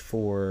catch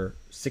for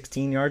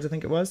 16 yards, I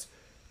think it was.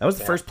 That was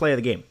the first play of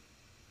the game.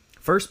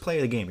 First play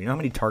of the game. You know how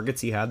many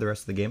targets he had the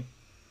rest of the game?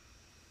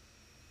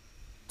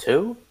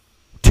 2?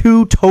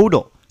 2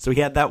 total. So he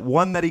had that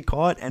one that he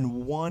caught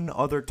and one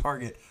other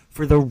target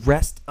for the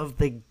rest of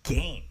the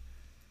game.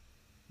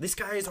 This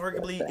guy is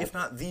arguably, if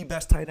not the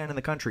best tight end in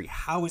the country.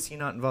 How is he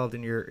not involved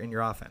in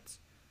your offense?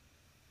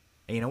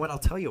 And you know what? I'll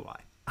tell you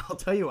why.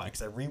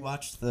 Because I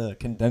rewatched the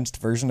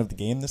condensed version of the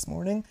game this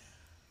morning.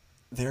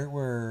 There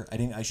were,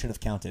 I should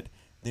have counted.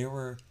 There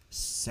were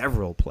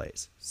several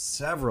plays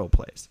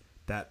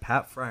that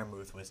Pat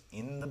Fryermuth was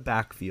in the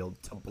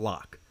backfield to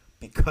block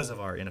because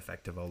of our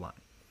ineffective O-line.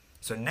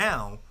 So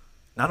now,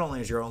 not only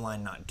is your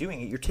O-line not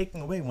doing it, you're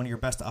taking away one of your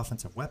best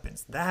offensive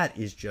weapons. That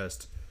is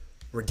just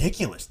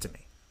ridiculous to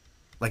me.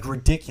 Like,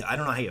 ridiculous. I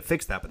don't know how you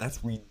fix that, but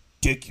that's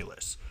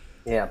ridiculous.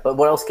 Yeah, but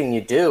what else can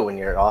you do when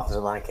your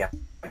offensive line can't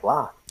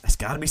block? It's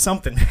got to be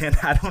something, man.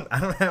 I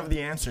don't have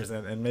the answers,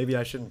 and maybe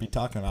I shouldn't be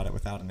talking about it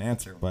without an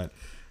answer, but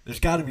there's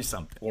got to be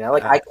something.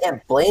 I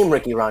can't blame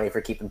Ricky Ronnie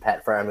for keeping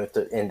Pat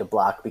Fryermuth into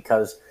block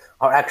because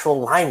our actual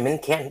linemen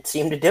can't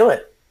seem to do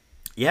it.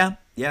 Yeah.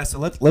 So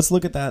let's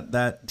look at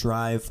that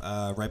drive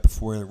right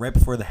before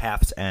the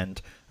half's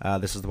end.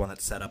 This is the one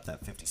that set up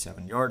that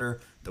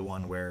 57-yarder, the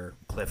one where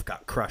Cliff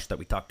got crushed that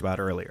we talked about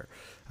earlier.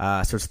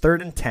 So it's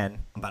 3rd and 10,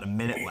 about a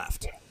minute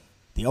left.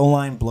 The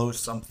O-line blows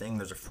something.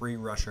 There's a free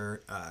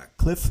rusher.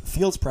 Cliff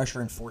fields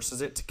pressure and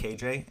forces it to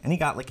KJ, and he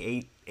got like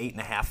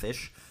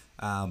 8.5-ish.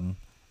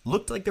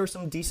 Looked like there were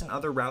some decent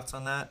other routes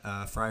on that.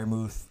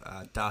 Fryermuth,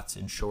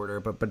 Dotson shorter,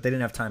 but they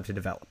didn't have time to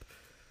develop.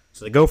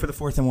 So they go for the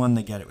 4th and 1.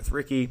 They get it with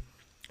Ricky.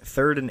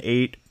 3rd and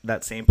 8,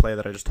 that same play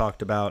that I just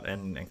talked about,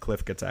 and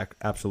Cliff gets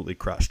absolutely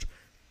crushed.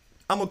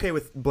 I'm okay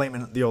with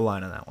blaming the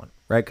O-line on that one,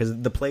 right?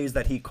 Because the plays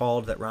that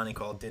Ronnie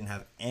called, didn't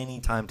have any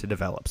time to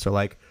develop. So,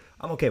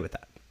 I'm okay with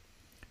that.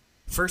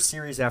 First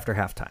series after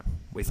halftime,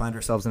 we find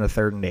ourselves in a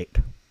 3rd and 8.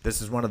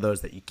 This is one of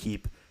those that you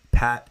keep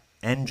Pat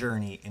and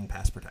Journey in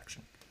pass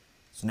protection.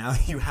 So now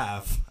you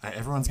have,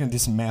 everyone's going to do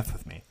some math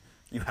with me.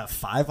 You have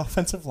 5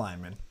 offensive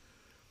linemen,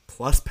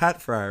 plus Pat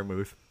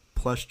Fryermuth,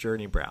 plus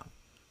Journey Brown.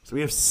 So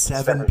we have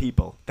 7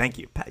 people. Thank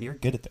you. Pat, you're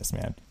good at this,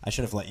 man. I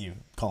should have let you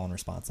call in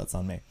response. That's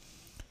on me.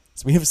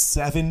 So we have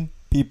 7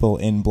 people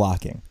in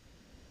blocking.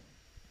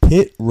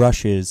 PITT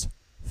rushes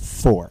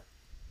 4.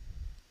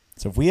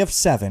 So if we have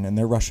 7 and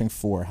they're rushing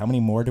 4, how many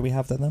more do we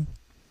have than them?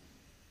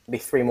 Be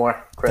 3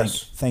 more,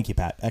 Chris. Thank you,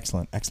 Pat.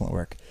 Excellent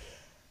work.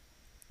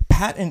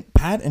 Pat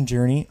and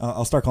Journey,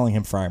 I'll start calling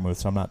him Fryermuth,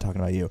 so I'm not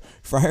talking about you.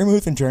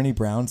 Fryermuth and Journey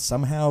Brown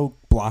somehow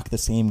block the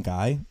same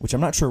guy, which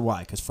I'm not sure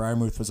why, because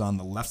Fryermuth was on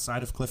the left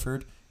side of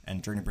Clifford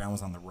and Journey Brown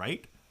was on the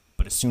right.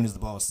 But as soon as the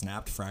ball was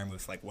snapped,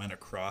 Fryermuth went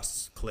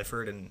across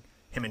Clifford, and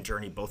him and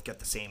Journey both get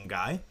the same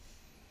guy.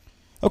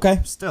 Okay,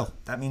 still,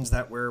 that means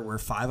that we're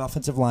 5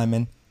 offensive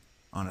linemen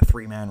on a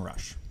 3-man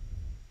rush.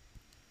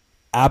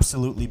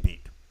 Absolutely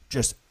beat.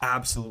 Just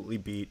absolutely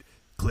beat.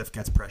 Cliff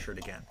gets pressured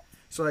again.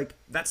 So,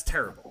 that's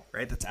terrible,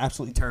 right? That's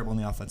absolutely terrible in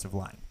the offensive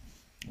line.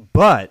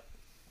 But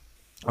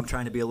I'm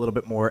trying to be a little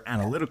bit more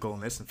analytical in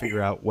this and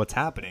figure out what's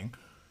happening.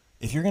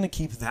 If you're going to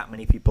keep that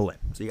many people in,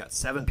 so you got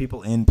 7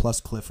 people in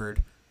plus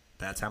Clifford,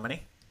 that's how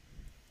many?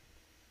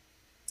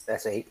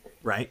 That's 8.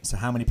 Right. So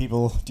how many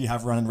people do you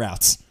have running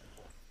routes?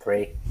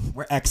 3.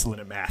 We're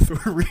excellent at math.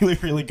 We're really,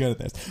 really good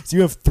at this. So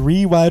you have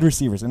 3 wide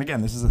receivers. And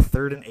again, this is a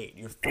 3rd and 8.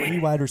 You have 3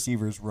 wide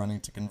receivers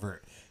running to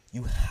convert.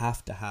 You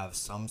have to have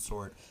some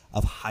sort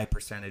of high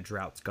percentage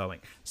routes going,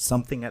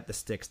 something at the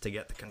sticks to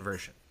get the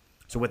conversion.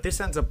 So what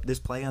this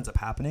play ends up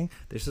happening,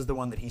 this is the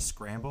one that he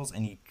scrambles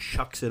and he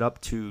chucks it up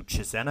to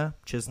Chisna,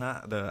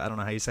 I don't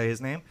know how you say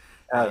his name.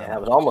 Oh, yeah, it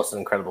was almost an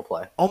incredible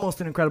play.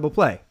 Almost an incredible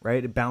play,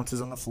 right? It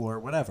bounces on the floor,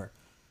 whatever.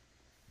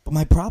 But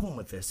my problem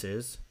with this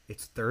is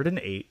it's 3rd and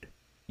 8.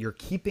 You're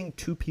keeping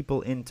 2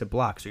 people in to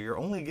block, so you're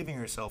only giving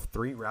yourself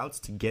 3 routes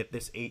to get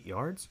this 8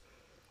 yards.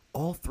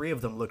 All 3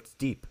 of them looked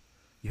deep.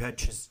 You had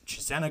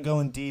Chisena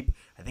going deep.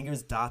 I think it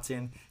was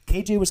Dotson.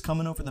 KJ was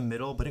coming over the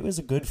middle, but it was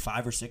a good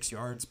 5 or 6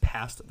 yards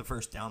past the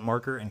first down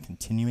marker and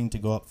continuing to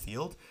go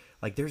upfield.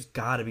 Like, there's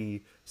got to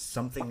be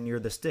something near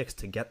the sticks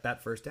to get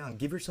that first down.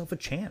 Give yourself a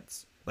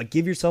chance.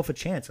 Give yourself a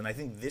chance. And I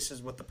think this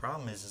is what the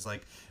problem is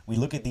like, we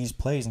look at these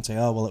plays and say,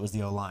 oh, well, it was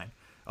the O-line.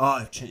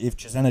 Oh, if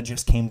Chisena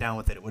just came down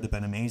with it would have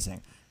been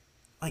amazing.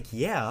 Like,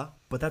 yeah,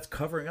 but that's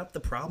covering up the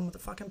problem with the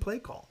fucking play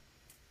call.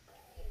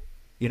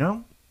 You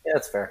know? Yeah,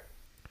 that's fair.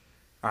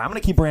 All right, I'm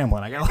gonna keep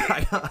rambling. I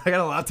got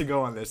a lot to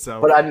go on this.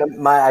 So, but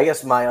I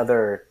guess my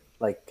other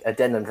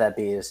addendum to that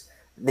is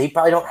they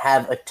probably don't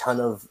have a ton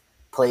of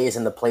plays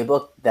in the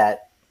playbook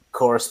that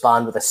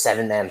correspond with a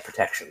 7-man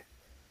protection.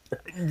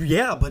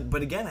 Yeah,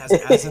 but again, I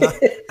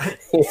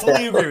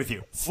fully agree with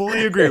you.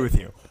 Fully agree with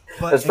you.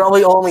 But there's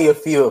probably only a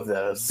few of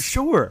those.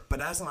 Sure,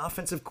 but as an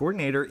offensive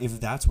coordinator, if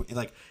that's what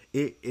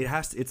it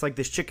has to, it's like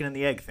this chicken and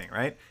the egg thing,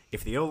 right?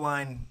 If the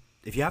O-line,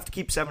 if you have to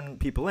keep 7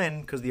 people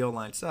in because the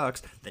O-line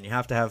sucks, then you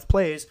have to have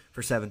plays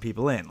for 7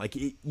 people in.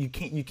 You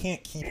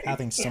can't keep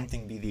having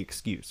something be the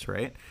excuse,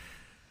 right?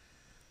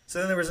 So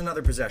then there was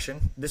another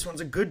possession. This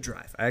one's a good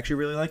drive. I actually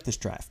really like this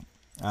drive.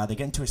 They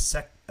get into a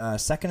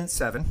second and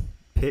 7.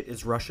 Pitt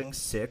is rushing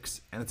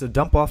 6, and it's a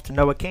dump off to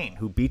Noah Cain,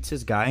 who beats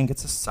his guy and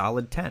gets a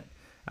solid 10.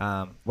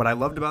 What I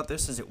loved about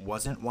this is it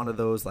wasn't one of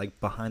those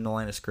behind the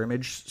line of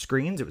scrimmage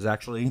screens. It was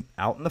actually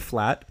out in the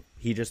flat.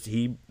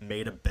 He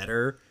made a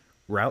better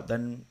route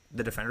than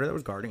the defender that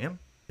was guarding him.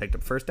 Picked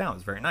up first down. It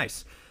was very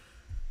nice.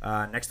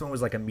 Next one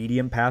was a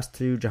medium pass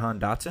to Jahan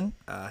Dotson.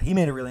 He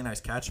made a really nice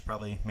catch.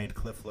 Probably made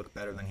Cliff look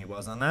better than he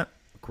was on that.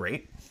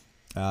 Great.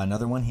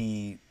 Another one,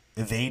 he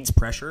evades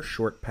pressure.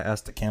 Short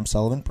pass to Cam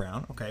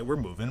Sullivan-Brown. Okay, we're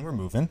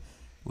moving.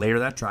 Later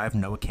that drive,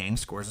 Noah Cain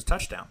scores a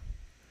touchdown.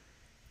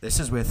 This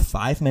is with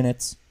 5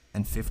 minutes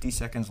and 50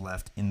 seconds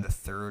left in the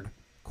third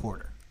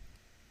quarter.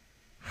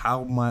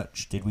 How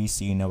much did we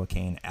see Noah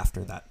Cain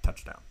after that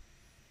touchdown?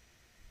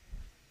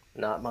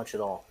 Not much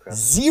at all, Chris.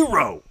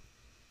 0!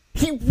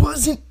 He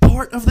wasn't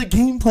part of the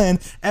game plan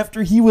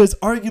after he was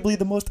arguably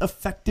the most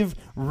effective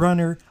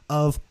runner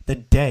of the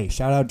day.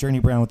 Shout out Journey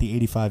Brown with the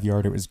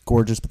 85-yard. It was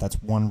gorgeous, but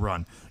that's one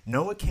run.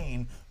 Noah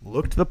Cain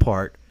looked the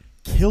part,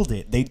 killed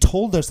it. They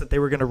told us that they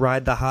were going to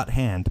ride the hot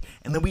hand,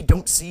 and then we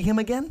don't see him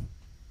again?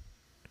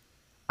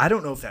 I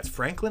don't know if that's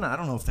Franklin. I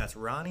don't know if that's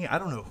Ronnie. I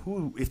don't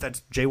know if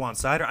that's Jaywan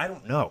Sider. I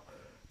don't know.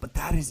 But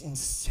that is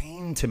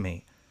insane to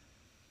me.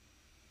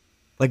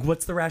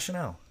 What's the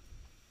rationale?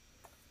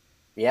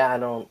 Yeah, I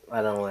don't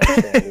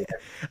understand either.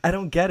 I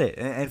don't get it.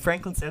 And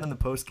Franklin said in the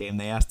post game,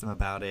 they asked him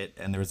about it,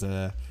 and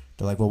they're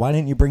like, well, why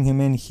didn't you bring him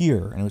in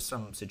here? And it was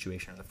some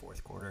situation in the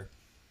fourth quarter.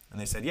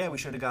 And they said, yeah, we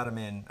should have got him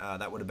in.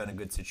 That would have been a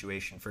good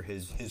situation for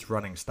his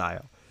running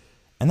style.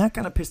 And that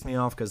kind of pissed me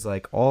off because,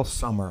 all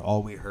summer,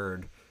 all we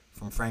heard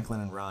from Franklin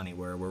and Ronnie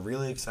were, we're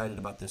really excited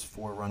about this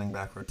 4 running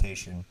back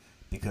rotation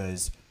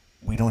because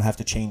we don't have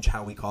to change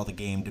how we call the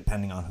game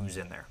depending on who's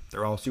in there.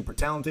 They're all super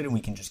talented, and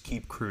we can just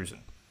keep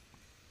cruising.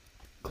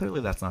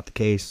 Clearly that's not the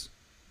case.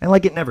 And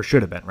it never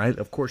should have been, right?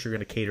 Of course you're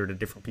going to cater to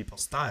different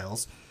people's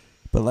styles.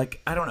 But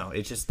I don't know.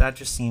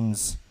 That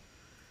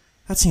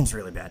seems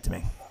really bad to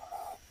me.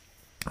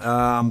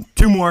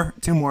 2 more,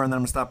 and then I'm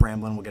going to stop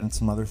rambling. We'll get into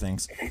some other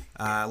things.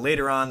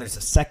 Later on, there's a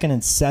 2nd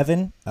and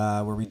 7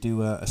 where we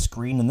do a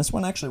screen. And this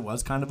one actually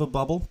was kind of a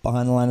bubble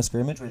behind the line of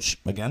scrimmage, which,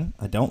 again,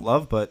 I don't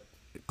love, but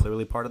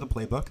clearly part of the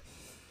playbook.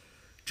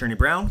 Journey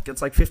Brown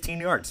gets 15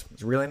 yards.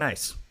 It's really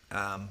nice.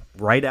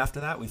 Right after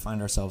that, we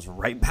find ourselves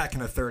right back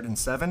in a 3rd and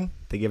 7.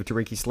 They give it to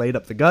Ricky Slade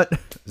up the gut.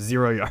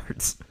 0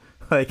 yards.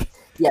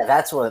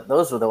 Yeah,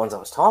 those were the ones I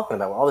was talking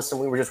about. All of a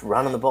sudden, we were just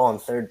running the ball on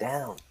 3rd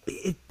down.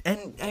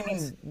 And I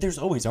mean, there's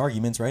always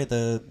arguments, right?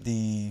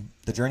 The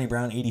Journey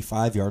Brown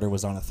 85-yarder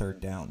was on a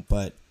 3rd down,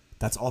 but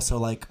that's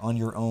also on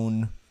your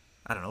own,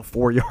 I don't know,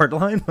 4-yard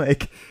line.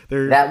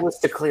 That was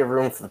to clear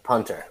room for the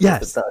punter.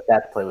 Yes,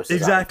 that play was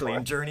exactly.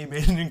 And Journey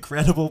made an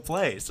incredible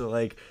play.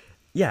 So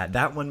yeah,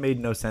 that one made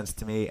no sense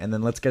to me. And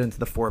then let's get into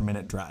the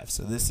 4-minute drive.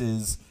 So this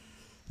is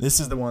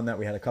the one that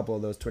we had a couple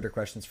of those Twitter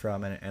questions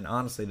from, and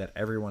honestly that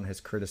everyone has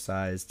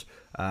criticized.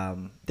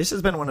 This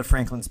has been one of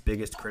Franklin's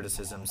biggest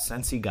criticisms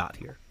since he got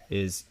here,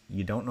 is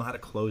you don't know how to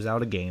close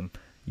out a game.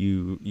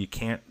 You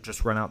can't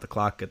just run out the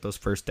clock, get those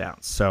first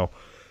downs. So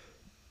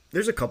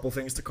there's a couple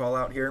things to call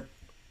out here.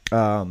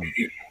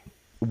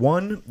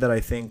 One that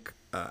I think,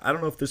 I don't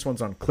know if this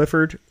one's on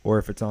Clifford or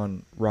if it's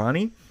on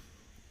Ronnie.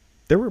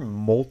 There were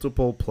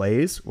multiple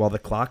plays while the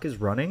clock is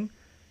running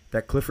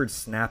that Clifford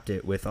snapped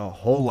it with a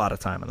whole lot of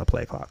time on the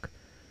play clock.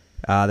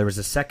 There was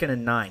a 2nd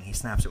and 9. He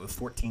snaps it with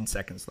 14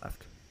 seconds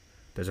left.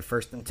 There's a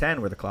 1st and 10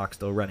 where the clock's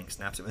still running.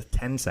 Snaps it with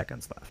 10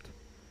 seconds left.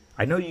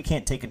 I know you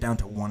can't take it down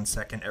to 1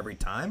 second every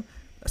time.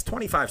 That's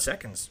 25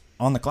 seconds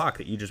on the clock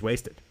that you just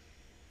wasted.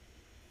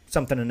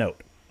 Something to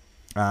note.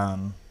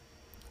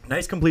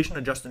 Nice completion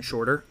of Justin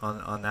Shorter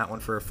on that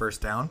one for a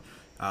first down.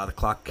 The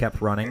clock kept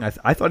running.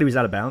 I thought he was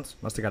out of bounds.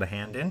 Must have got a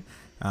hand in.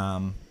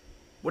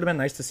 Would have been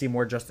nice to see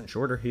more Justin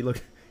Shorter. He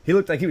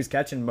looked like he was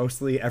catching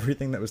mostly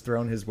everything that was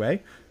thrown his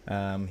way.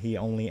 He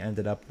only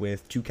ended up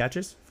with 2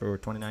 catches for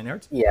 29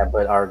 yards. Yeah,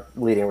 but our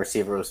leading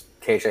receiver was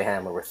KJ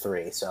Hamler with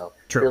 3. So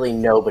True. Really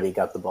nobody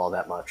got the ball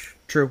that much.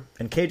 True.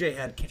 And KJ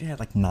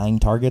had 9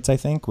 targets, I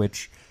think,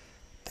 which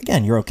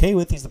again, you're okay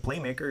with. He's the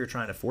playmaker. You're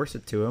trying to force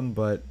it to him,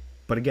 but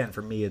again,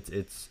 for me,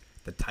 it's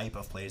the type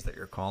of plays that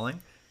you're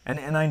calling.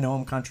 And I know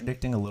I'm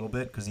contradicting a little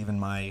bit because even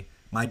my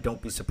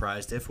don't be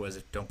surprised if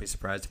was don't be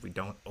surprised if we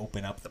don't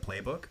open up the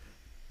playbook.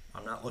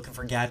 I'm not looking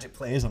for gadget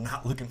plays. I'm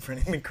not looking for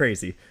anything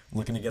crazy. I'm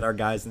looking to get our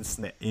guys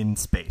in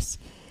space.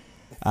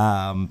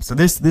 So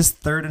this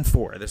 3rd and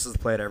 4, this is the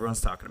play that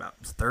everyone's talking about.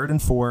 It's 3rd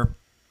and 4.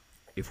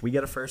 If we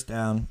get a first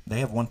down, they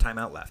have 1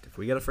 timeout left. If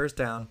we get a first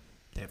down,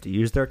 they have to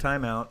use their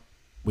timeout.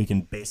 We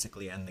can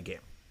basically end the game.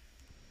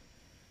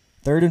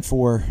 3rd and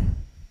 4.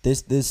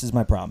 This is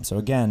my problem. So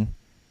again,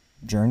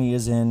 Journey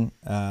is in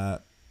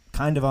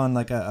kind of on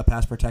like a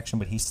pass protection,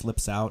 but he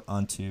slips out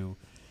onto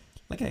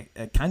like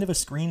a kind of a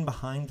screen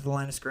behind the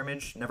line of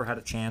scrimmage. Never had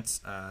a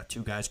chance.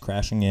 2 guys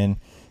crashing in.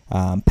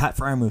 Pat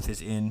Fryermuth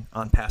is in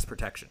on pass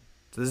protection.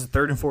 So this is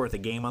 3rd and 4 with a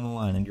game on the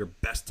line, and your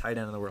best tight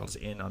end in the world is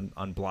in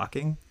on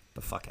blocking.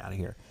 The fuck out of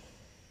here.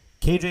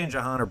 KJ and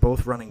Jahan are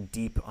both running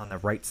deep on the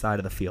right side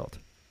of the field.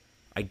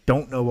 I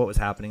don't know what was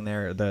happening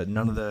there.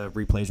 None of the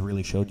replays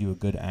really showed you a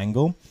good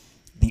angle.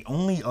 The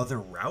only other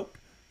route,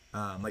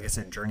 like I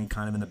said, Journey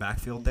kind of in the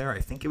backfield there. I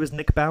think it was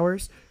Nick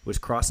Bowers, was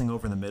crossing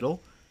over the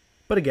middle.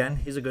 But again,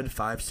 he's a good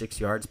 5-6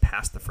 yards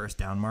past the first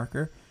down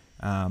marker.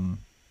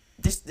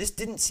 This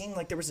didn't seem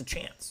like there was a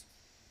chance.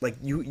 Like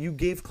you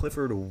gave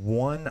Clifford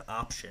 1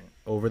 option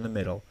over the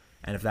middle,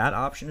 and if that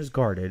option is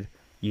guarded,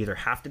 you either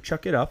have to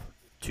chuck it up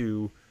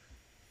to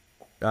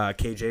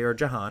KJ or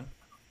Jahan.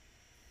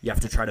 You have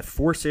to try to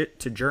force it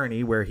to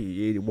Journey where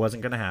it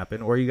wasn't going to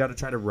happen, or you got to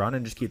try to run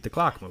and just keep the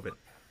clock moving.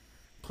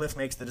 Cliff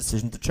makes the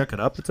decision to chuck it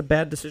up. It's a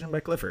bad decision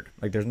by Clifford.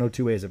 Like, there's no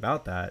two ways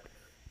about that.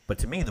 But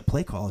to me, the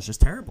play call is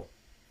just terrible.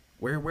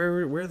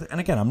 And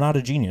again, I'm not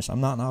a genius.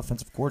 I'm not an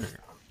offensive coordinator.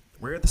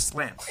 Where are the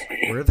slants?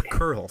 Where are the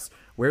curls?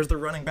 Where's the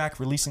running back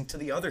releasing to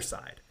the other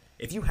side?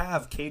 If you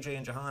have KJ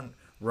and Jahan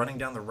running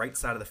down the right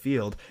side of the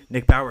field,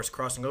 Nick Bowers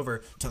crossing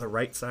over to the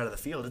right side of the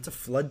field, it's a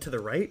flood to the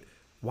right.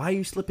 Why are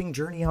you slipping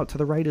Journey out to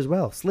the right as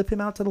well? Slip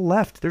him out to the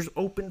left. There's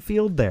open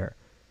field there.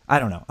 I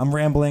don't know. I'm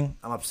rambling.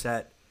 I'm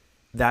upset.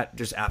 That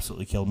just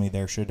absolutely killed me.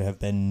 There should have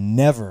been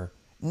never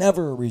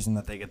a reason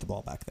that they get the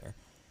ball back there.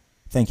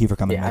 Thank you for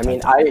coming. Yeah, I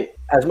mean,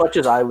 as much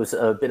as I was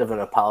a bit of an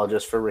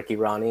apologist for Ricky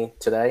Ronnie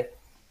today,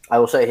 I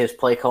will say his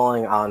play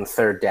calling on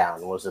 3rd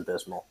down was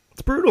abysmal.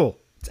 It's brutal.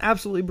 It's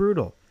absolutely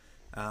brutal.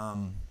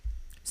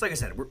 So like I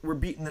said, we're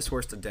beating this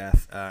horse to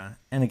death.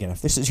 And again,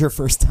 if this is your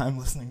first time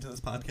listening to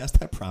this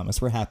podcast, I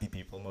promise we're happy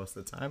people most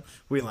of the time.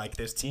 We like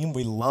this team.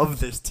 We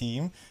love this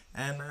team.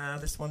 And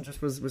this one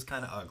just was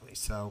kind of ugly.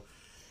 So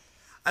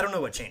I don't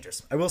know what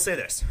changes. I will say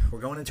this.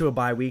 We're going into a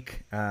bye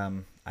week.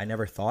 I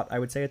never thought I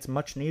would say it's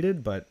much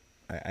needed, but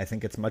I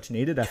think it's much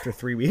needed after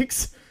 3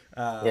 weeks.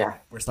 Yeah.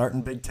 We're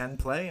starting Big Ten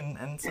play,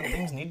 and some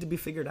things need to be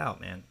figured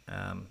out, man.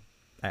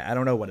 I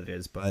don't know what it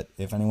is, but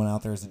if anyone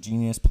out there is a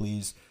genius,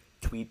 please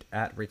tweet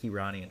at Ricky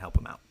Ronnie and help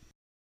him out.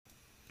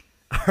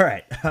 All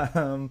right.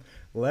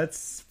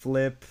 Let's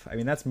flip. I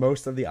mean, that's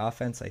most of the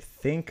offense, I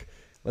think.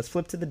 Let's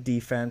flip to the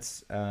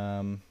defense.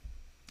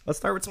 Let's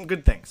start with some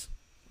good things.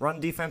 Run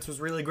defense was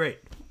really great.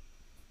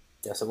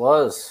 Yes, it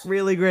was.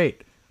 Really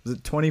great. Was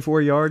it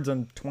 24 yards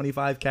on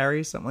 25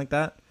 carries, something like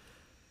that?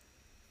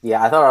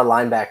 Yeah, I thought our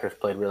linebackers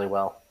played really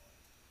well.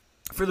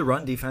 For the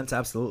run defense,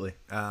 absolutely.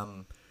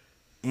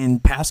 In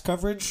pass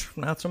coverage,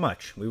 not so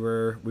much. We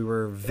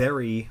were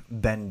very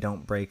bend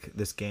don't break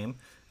this game,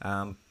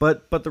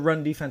 but the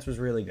run defense was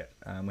really good.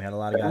 We had a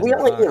lot of guys. We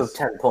only gave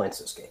 10 points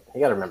this game. You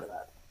got to remember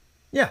that.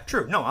 Yeah,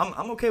 true. No,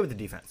 I'm okay with the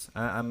defense.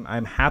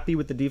 I'm happy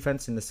with the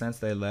defense in the sense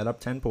they led up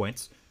 10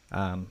 points.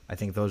 I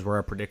think those were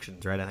our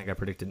predictions, right? I think I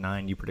predicted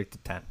 9. You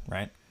predicted 10,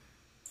 right?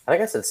 I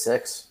think I said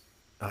 6.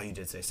 Oh, you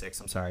did say 6.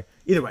 I'm sorry.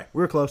 Either way,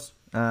 we were close.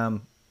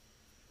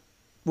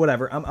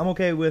 Whatever. I'm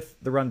okay with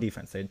the run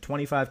defense. They had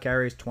 25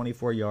 carries,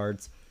 24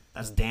 yards.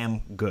 That's damn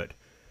good.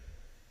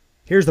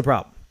 Here's the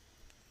problem.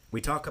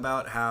 We talk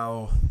about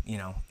how,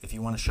 if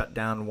you want to shut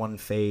down one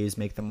phase,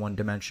 make them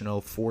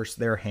one-dimensional, force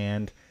their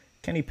hand.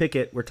 Kenny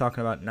Pickett, we're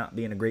talking about not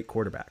being a great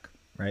quarterback,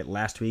 right?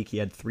 Last week he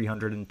had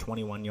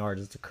 321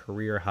 yards. It's a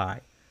career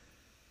high.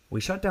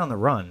 We shut down the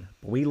run,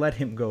 but we let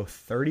him go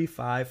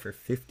 35 for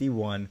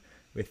 51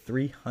 with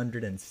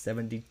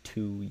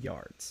 372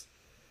 yards.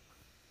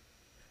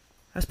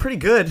 That's pretty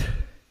good.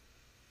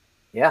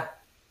 Yeah.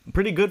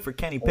 Pretty good for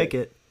Kenny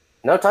Pickett.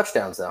 No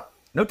touchdowns, though.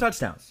 No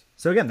touchdowns.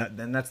 So, again,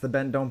 that's the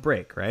bend, don't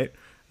break, right?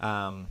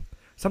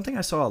 Something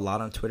I saw a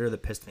lot on Twitter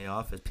that pissed me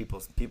off is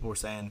people were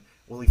saying,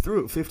 well, he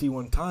threw it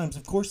 51 times.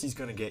 Of course he's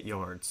going to get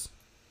yards.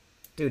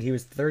 Dude, he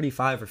was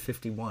 35 or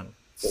 51.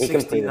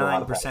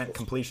 69%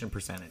 completion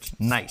percentage.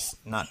 Nice.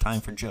 Not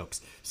time for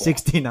jokes.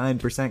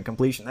 69%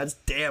 completion. That's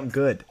damn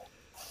good.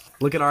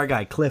 Look at our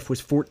guy. Cliff was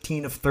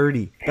 14 of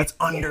 30. That's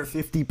under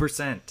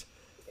 50%.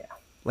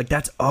 Like,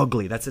 that's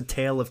ugly. That's a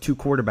tale of two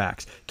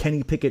quarterbacks.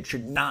 Kenny Pickett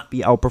should not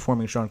be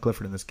outperforming Sean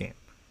Clifford in this game.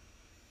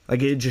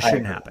 Like, it just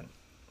shouldn't happen.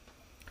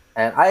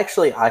 And I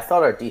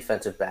thought our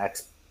defensive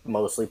backs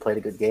mostly played a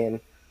good game.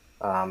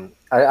 I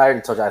already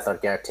told you I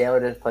thought Garrett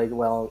Taylor did play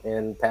well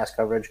in pass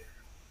coverage.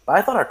 But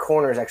I thought our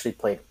corners actually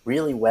played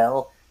really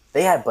well.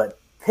 but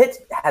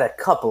Pitt had a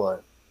couple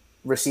of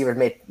receivers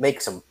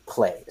make some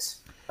plays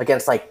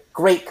against like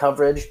great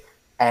coverage.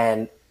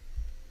 And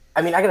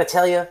I mean, I got to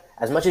tell you,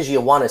 as much as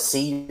you want to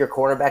see your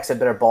cornerbacks have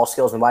better ball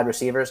skills than wide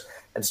receivers,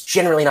 that's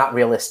generally not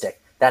realistic.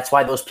 That's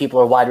why those people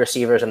are wide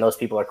receivers and those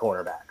people are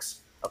cornerbacks.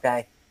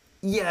 Okay?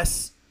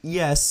 Yes.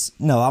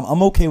 No,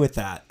 I'm okay with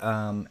that.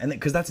 And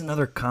because that's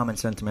another common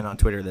sentiment on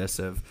Twitter,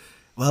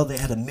 well, they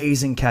had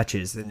amazing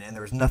catches and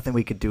there was nothing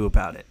we could do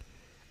about it.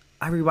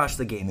 I rewatched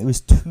the game. It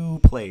was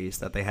 2 plays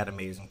that they had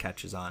amazing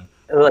catches on,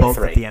 both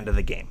 3. at the end of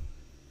the game.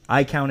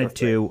 I counted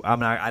 2.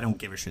 I don't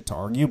give a shit to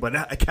argue, but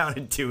I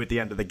counted 2 at the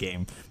end of the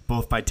game,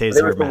 both by Taser.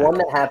 There was the one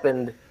that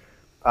happened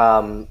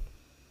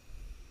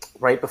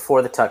right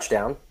before the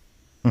touchdown.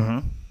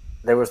 Mm-hmm.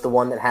 There was the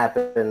one that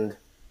happened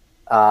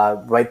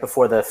right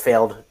before the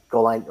failed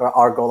goal line or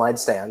our goal line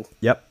stand.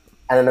 Yep.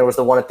 And then there was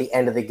the one at the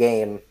end of the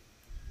game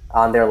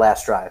on their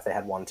last drive. They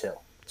had 1 too.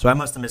 So I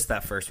must have missed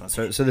that first one.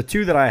 So the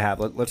 2 that I have,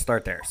 let's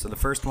start there. So the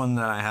first one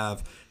that I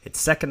have,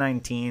 it's 2nd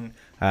 19,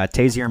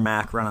 Tazier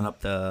Mack running up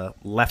the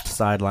left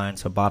sideline,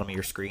 so bottom of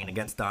your screen,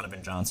 against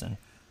Donovan Johnson.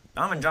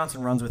 Donovan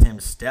Johnson runs with him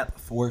step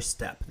for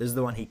step. This is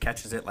the one he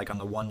catches it like on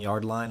the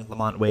 1-yard line.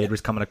 Lamont Wade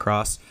was coming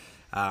across.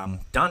 Don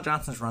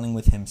Johnson's running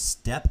with him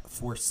step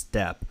for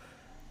step,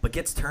 but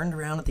gets turned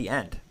around at the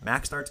end.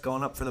 Mack starts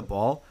going up for the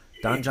ball.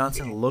 Don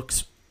Johnson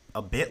looks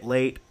a bit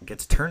late,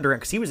 gets turned around,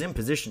 because he was in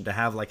position to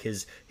have like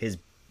his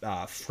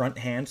front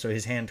hand, so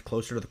his hand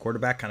closer to the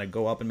quarterback, kind of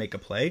go up and make a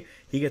play.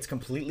 He gets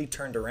completely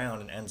turned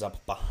around and ends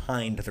up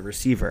behind the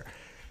receiver.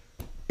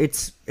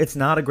 It's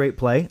not a great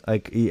play,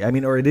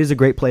 or it is a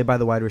great play by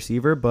the wide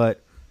receiver,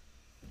 but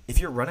if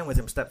you're running with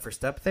him step for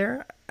step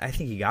there, I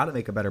think you got to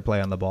make a better play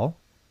on the ball.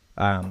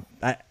 I'm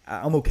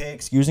okay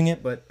excusing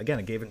it, but again,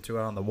 it gave him 2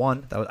 out on the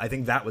 1. I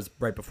think that was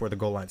right before the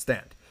goal line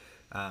stand.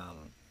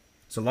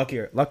 So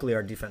luckily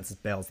our defense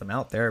bails them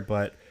out there,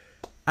 but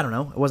I don't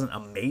know. It wasn't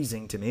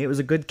amazing to me. It was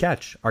a good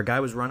catch. Our guy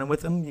was running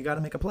with him. You got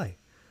to make a play.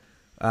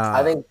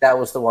 I think that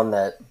was the one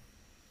that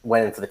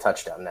went in for the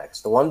touchdown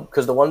next. The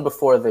one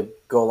before the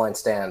goal line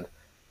stand,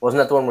 wasn't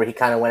that the one where he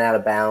kind of went out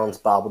of bounds,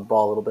 bobbled the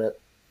ball a little bit?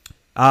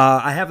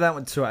 I have that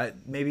one, so I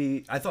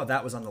thought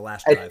that was on the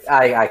last drive.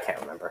 I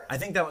can't remember. I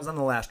think that was on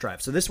the last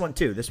drive. So this one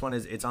too. This one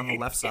it's on the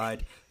left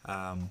side.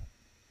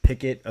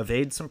 Pickett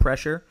evades some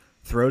pressure,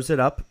 throws it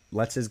up,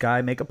 lets his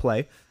guy make a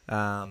play,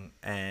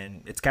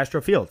 and it's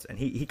Castro Fields, and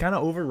he kind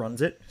of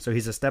overruns it. So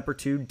he's a step or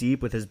 2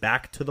 deep with his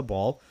back to the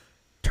ball,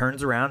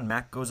 turns around,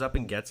 Mack goes up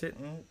and gets it,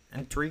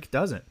 and Tariq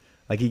doesn't.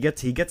 Like he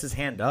gets his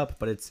hand up,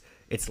 but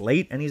it's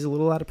late and he's a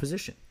little out of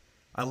position.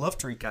 I love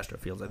Tariq Castro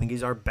Fields. I think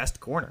he's our best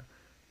corner.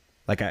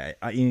 Like I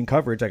in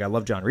coverage, like I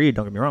love John Reed,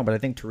 don't get me wrong, but I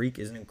think Tariq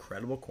is an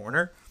incredible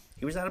corner.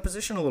 He was out of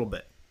position a little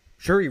bit.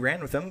 Sure, he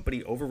ran with him, but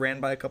he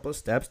overran by a couple of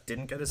steps,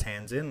 didn't get his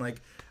hands in.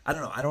 Like, I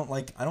don't know. I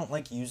don't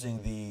like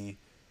using the,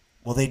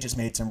 well, they just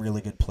made some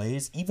really good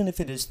plays, even if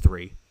it is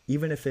 3,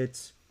 even if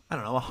it's,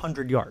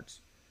 100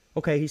 yards.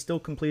 Okay, he still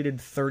completed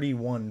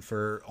 31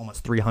 for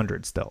almost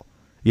 300 still.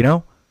 You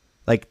know?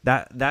 Like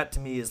that to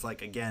me is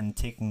like, again,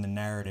 taking the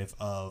narrative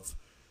of,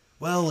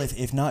 well,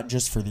 if not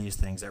just for these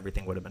things,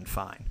 everything would have been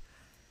fine.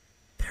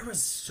 There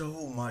was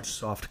so much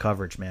soft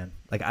coverage, man.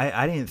 Like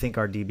I didn't think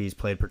our DBs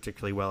played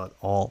particularly well at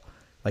all.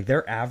 Like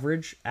their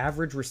average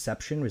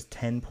reception was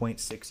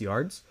 10.6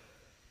 yards.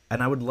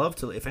 And I would love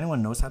to, if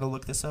anyone knows how to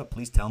look this up,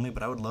 please tell me,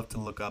 but I would love to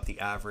look up the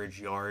average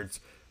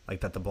yards like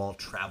that the ball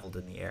traveled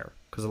in the air.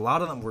 Because a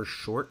lot of them were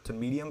short to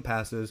medium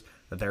passes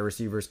that their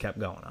receivers kept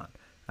going on.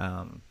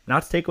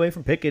 Not to take away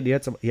from Pickett, he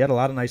had a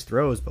lot of nice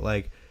throws, but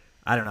like,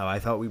 I don't know, I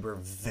thought we were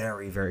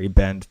very, very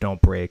bend,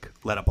 don't break,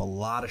 let up a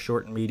lot of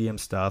short and medium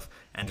stuff,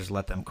 and just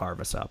let them carve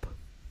us up.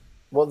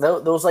 Well,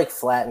 those like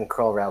flat and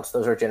curl routes,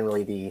 those are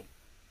generally the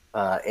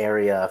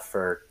area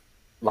for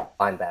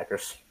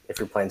linebackers if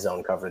you're playing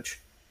zone coverage.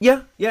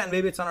 Yeah, and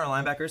maybe it's on our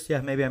linebackers. Yeah,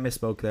 maybe I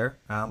misspoke there.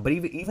 But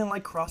even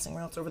like crossing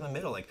routes over the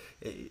middle, like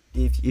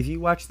if you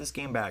watch this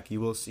game back,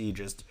 you will see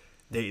just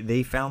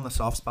they found the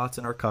soft spots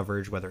in our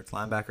coverage, whether it's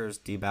linebackers,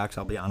 D-backs.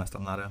 I'll be honest,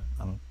 I'm not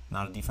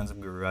a defensive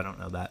guru. I don't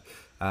know that.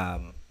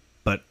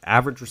 But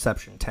average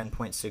reception,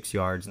 10.6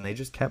 yards, and they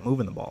just kept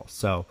moving the ball.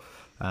 So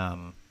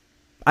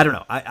I don't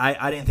know.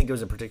 I didn't think it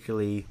was a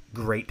particularly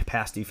great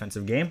pass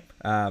defensive game.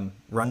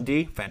 Run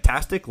D,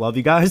 fantastic. Love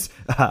you guys.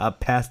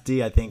 Pass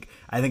D, I think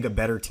a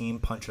better team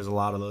punches a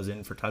lot of those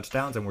in for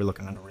touchdowns, and we're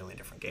looking at a really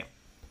different game.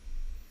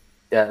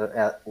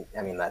 Yeah,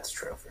 I mean, that's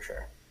true for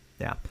sure.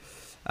 Yeah.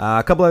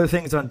 A couple other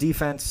things on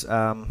defense.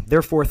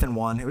 They're 4th and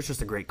 1. It was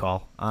just a great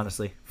call,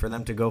 honestly, for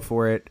them to go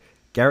for it.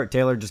 Garrett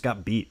Taylor just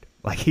got beat.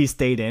 Like, he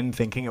stayed in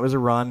thinking it was a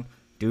run.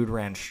 Dude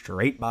ran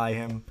straight by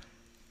him.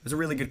 It was a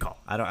really good call.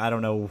 I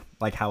don't know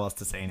like how else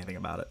to say anything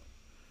about it.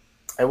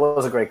 It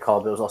was a great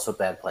call, but it was also a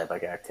bad play by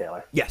Garrett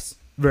Taylor. Yes,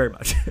 very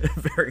much.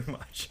 Very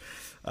much.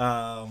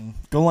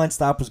 Goal line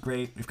stop was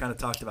great. We've kind of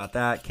talked about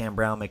that. Cam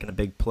Brown making a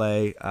big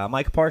play.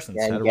 Mike Parsons.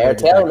 And had a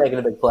Garrett really Taylor making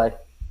a big play.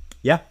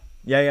 Yeah,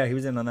 he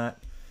was in on that.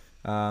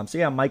 So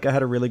yeah, Micah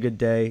had a really good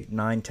day.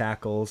 9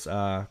 tackles,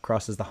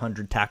 crosses the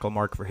 100 tackle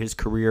mark for his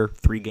career.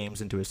 3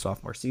 games into his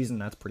sophomore season.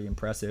 That's pretty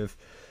impressive.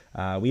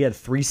 We had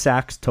 3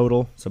 sacks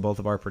total, so both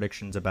of our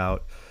predictions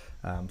about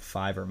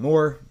 5 or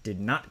more did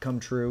not come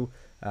true.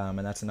 And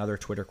that's another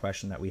Twitter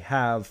question that we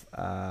have.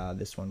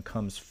 This one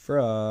comes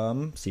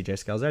from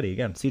CJ Scalzetti.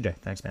 Again, CJ,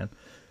 thanks, man.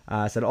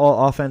 Said,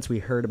 all offense, we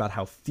heard about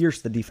how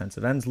fierce the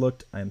defensive ends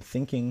looked. I'm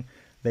thinking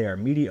they are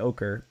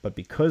mediocre, but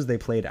because they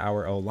played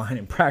our O-line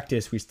in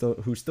practice,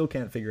 who still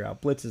can't figure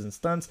out blitzes and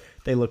stunts,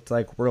 they looked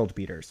like world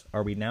beaters.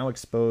 Are we now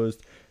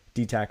exposed?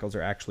 D tackles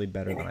are actually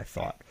better than I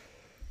thought.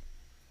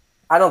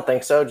 I don't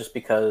think so, just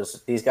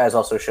because these guys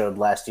also showed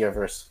last year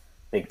versus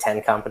Big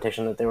Ten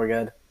competition that they were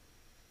good.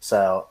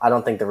 So I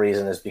don't think the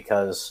reason is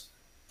because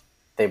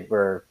they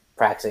were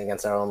practicing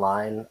against our own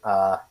line.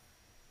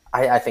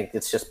 I think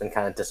it's just been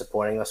kind of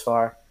disappointing thus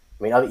far.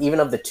 I mean, even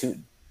of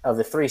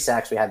the 3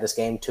 sacks we had this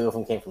game, 2 of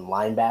them came from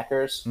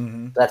linebackers.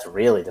 Mm-hmm. That's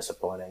really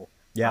disappointing.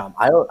 Yeah,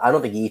 I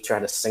don't think Yeater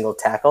had a single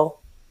tackle.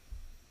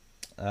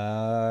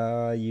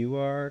 You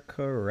are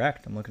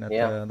correct. I'm looking at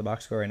the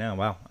box score right now.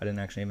 Wow, I didn't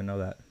actually even know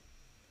that.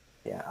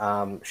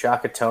 Yeah,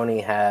 Shaka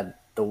Tony had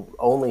the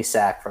only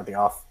sack for the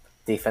off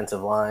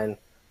defensive line.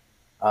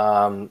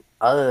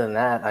 Other than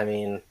that, I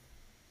mean,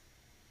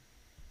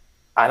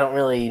 I don't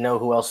really know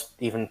who else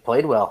even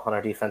played well on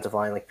our defensive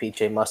line. Like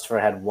PJ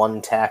Mustapher had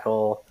 1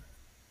 tackle.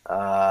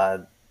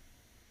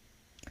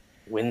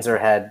 Windsor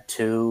had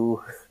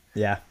 2.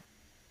 Yeah.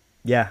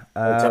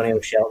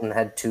 Antonio Shelton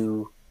had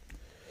 2.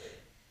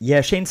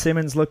 Yeah, Shane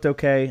Simmons looked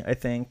okay, I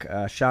think.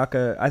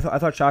 Shaka, I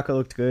thought Shaka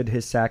looked good.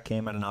 His sack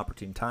came at an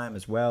opportune time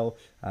as well.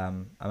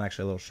 I'm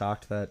actually a little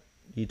shocked that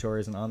Yetur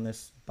isn't on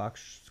this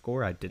box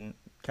score. I didn't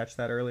catch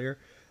that earlier.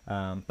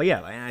 But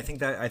yeah, I think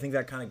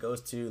that kind of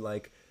goes to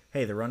like,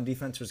 hey, the run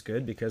defense was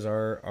good because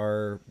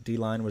our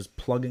D-line was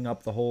plugging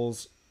up the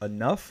holes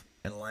enough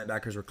and the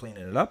linebackers were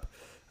cleaning it up.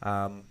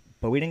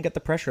 But we didn't get the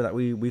pressure that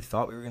we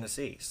thought we were going to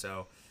see.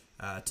 So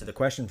to the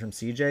question from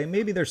CJ,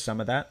 maybe there's some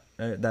of that,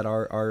 that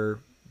our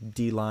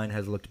D-line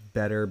has looked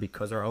better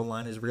because our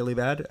O-line is really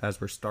bad,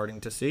 as we're starting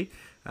to see.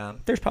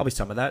 There's probably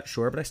some of that,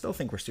 sure, but I still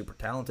think we're super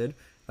talented.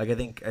 Like I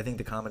think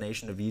the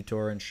combination of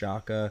Yetur and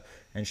Shaka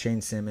and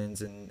Shane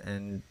Simmons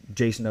and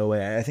Jason Owe,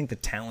 I think the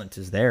talent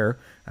is there.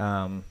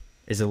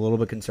 Is it a little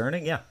bit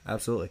concerning? Yeah,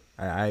 absolutely.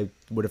 I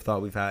would have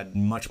thought we've had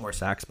much more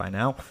sacks by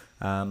now.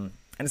 And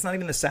it's not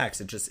even the sacks.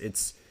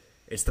 It's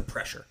the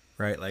pressure,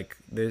 right? Like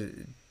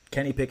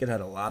Kenny Pickett had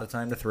a lot of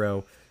time to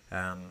throw.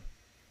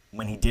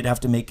 When he did have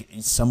to make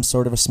some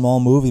sort of a small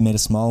move, he made a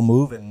small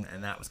move, and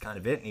that was kind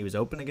of it, and he was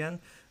open again.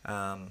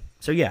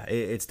 So yeah,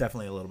 it's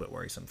definitely a little bit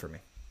worrisome for me.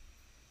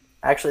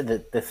 Actually,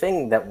 the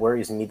thing that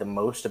worries me the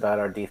most about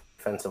our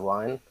defensive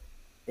line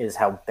is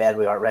how bad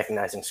we are at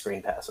recognizing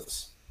screen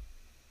passes.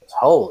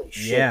 Holy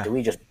shit, Yeah. do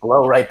we just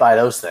blow right by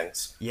those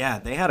things? Yeah,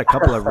 they had a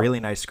couple of really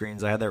nice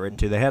screens. I had that written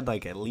too. They had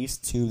like at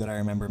least 2 that I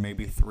remember,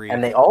 maybe 3.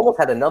 And they almost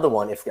had another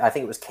one if I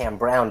think it was Cam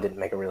Brown didn't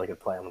make a really good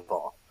play on the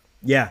ball.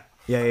 Yeah.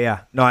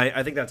 No,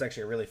 I think that's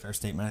actually a really fair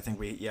statement. I think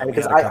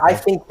because I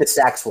think the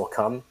sacks will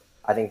come.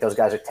 I think those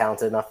guys are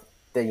talented enough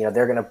that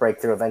they're going to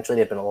break through eventually.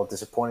 They've been a little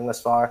disappointing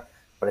thus far,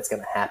 but it's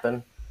going to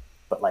happen.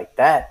 But like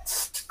that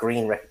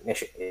screen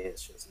recognition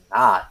is just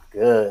not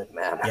good,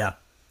 man.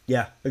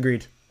 Yeah,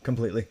 agreed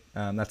completely.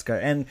 That's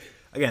good. And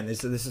again,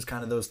 this is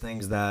kind of those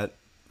things that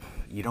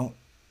you don't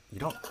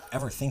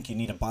ever think you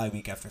need a bye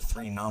week after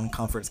 3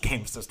 non-conference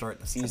games to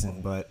start the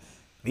season, but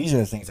these are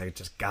the things that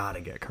just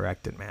gotta get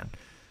corrected, man.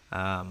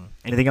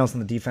 Anything else on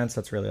the defense?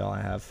 That's really all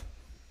I have.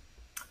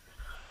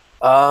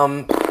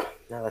 No,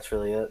 that's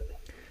really it.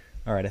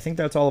 All right, I think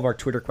that's all of our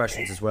Twitter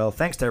questions as well.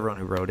 Thanks to everyone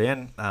who wrote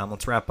in.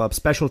 Let's wrap up.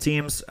 Special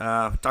teams.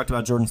 Talked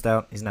about Jordan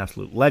Stout. He's an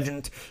absolute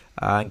legend.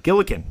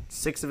 Gillikin,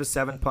 6 of his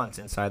 7 punts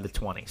inside the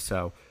 20.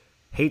 So,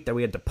 hate that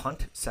we had to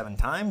punt 7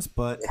 times,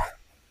 but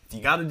if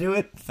you got to do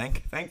it,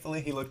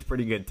 thankfully he looked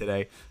pretty good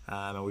today.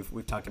 And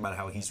we've talked about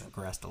how he's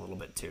regressed a little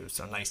bit too.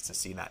 So, nice to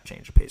see that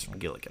change of pace from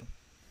Gillikin.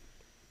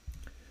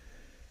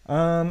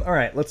 All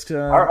right, let's.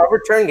 Our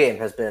return game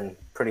has been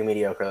pretty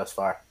mediocre thus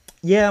far.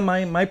 Yeah,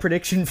 my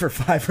prediction for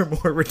 5 or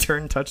more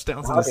return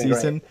touchdowns in the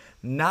season,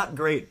 not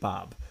great,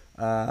 Bob.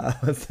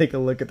 Let's take a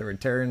look at the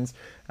returns.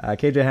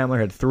 KJ Hamler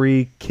had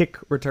 3 kick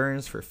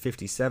returns for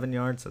 57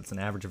 yards. So that's an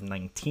average of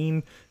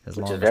 19, as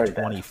long as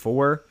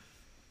 24. Bad.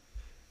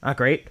 Not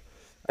great.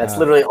 That's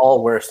literally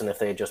all worse than if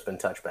they had just been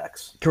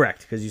touchbacks.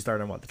 Correct, because you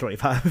started on, the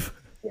 25?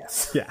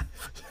 Yes. Yeah.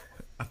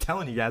 I'm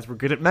telling you guys, we're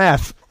good at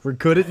math. We're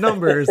good at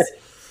numbers.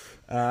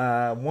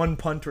 1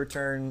 punt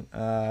return.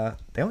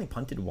 They only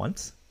punted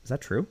once. Is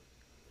that true?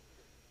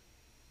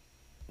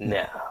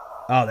 No.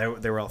 Oh,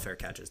 they were all fair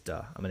catches.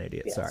 Duh. I'm an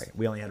idiot. Yes. Sorry.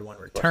 We only had 1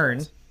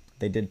 return.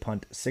 They did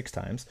punt 6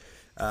 times.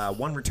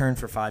 1 return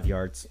for 5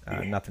 yards.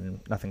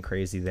 Nothing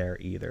crazy there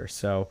either.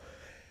 So,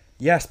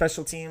 yeah,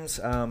 special teams.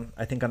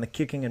 I think on the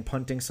kicking and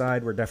punting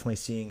side, we're definitely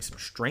seeing some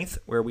strength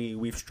where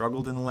we've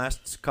struggled in the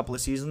last couple of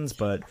seasons,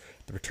 but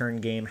the return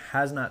game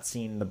has not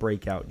seen the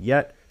breakout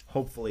yet.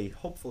 Hopefully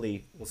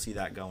we'll see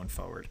that going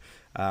forward.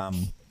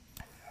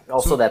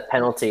 Also, that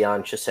penalty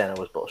on Chisena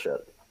was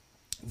bullshit.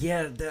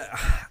 Yeah,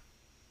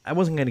 I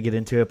wasn't going to get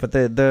into it, but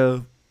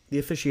the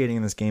officiating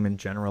in this game in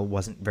general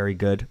wasn't very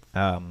good.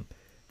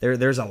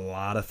 there's a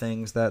lot of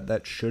things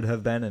that should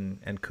have been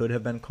and could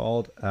have been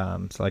called.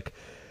 It's like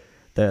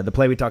the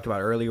play we talked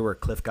about earlier where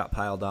Cliff got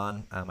piled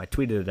on. I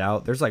tweeted it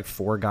out. There's like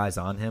 4 guys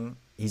on him.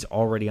 He's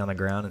already on the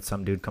ground, and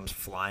some dude comes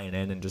flying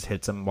in and just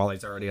hits him while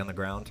he's already on the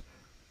ground.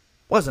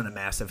 Wasn't a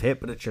massive hit,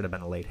 but it should have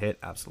been a late hit,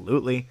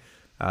 absolutely.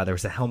 There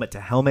was a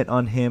helmet-to-helmet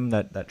on him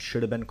that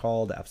should have been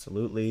called,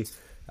 absolutely.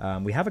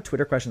 We have a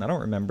Twitter question. I don't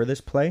remember this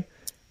play.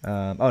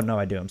 Oh, no,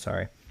 I do. I'm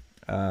sorry.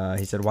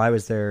 He said, why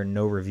was there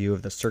no review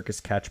of the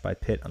circus catch by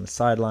Pitt on the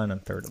sideline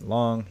on 3rd and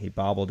long? He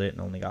bobbled it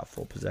and only got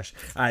full possession.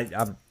 I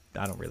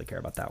don't really care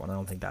about that one. I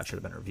don't think that should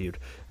have been reviewed.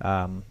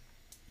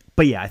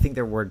 But, yeah, I think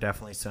there were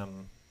definitely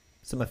some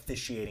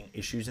officiating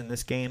issues in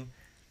this game.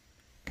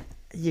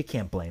 You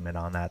can't blame it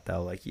on that,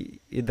 though. Like,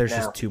 there's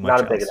just too much Not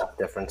a else. big enough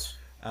difference.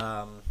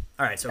 All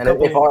right, so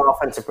if our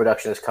offensive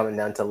production is coming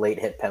down to late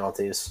hit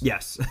penalties.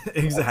 Yes,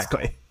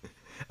 exactly.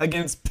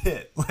 Against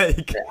Pitt.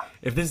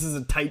 If this is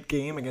a tight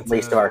game against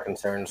least of our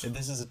concerns. If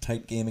this is a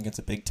tight game against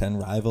a Big Ten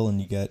rival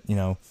and you get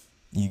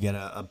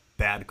a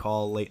bad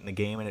call late in the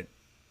game and it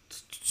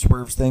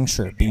swerves things,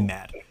 sure, be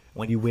mad.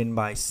 When you win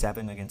by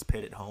 7 against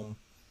Pitt at home,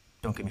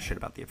 don't give me shit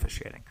about the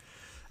officiating.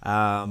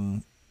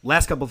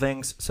 Last couple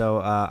things. So,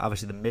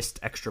 obviously, the missed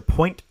extra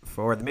point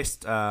for the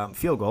missed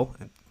field goal.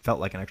 It felt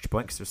like an extra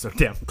point because it was so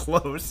damn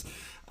close.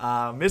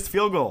 Missed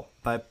field goal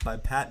by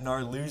Pat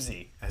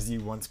Narluzzi, as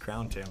you once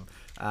crowned him.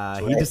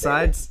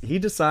 He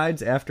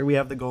decides after we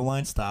have the goal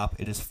line stop,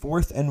 it is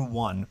 4th and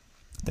 1.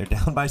 They're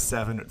down by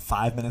 7 with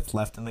 5 minutes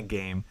left in the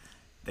game.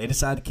 They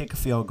decide to kick a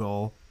field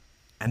goal,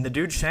 and the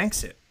dude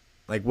shanks it.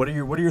 Like, what are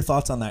your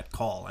thoughts on that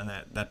call and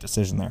that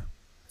decision there?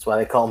 That's why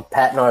they call him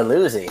Pat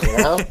Narluzzi, you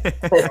know?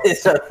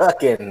 He's a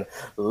fucking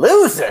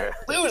loser.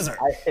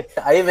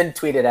 I even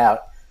tweeted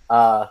out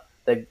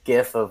the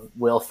gif of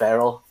Will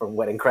Ferrell from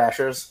Wedding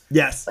Crashers.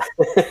 Yes.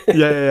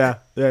 Yeah.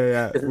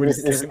 This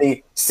is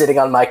me sitting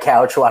on my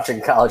couch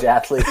watching college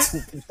athletes.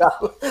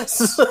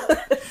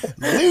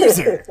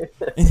 Loser.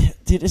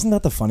 Dude, isn't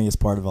that the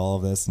funniest part of all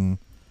of this? And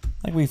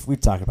like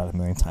we've talked about it a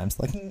million times.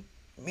 Like,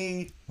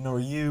 me, nor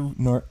you,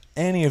 nor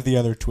any of the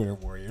other Twitter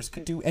warriors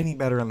could do any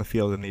better on the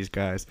field than these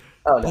guys.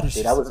 Oh, no,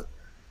 dude. I was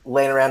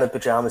laying around in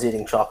pajamas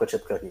eating chocolate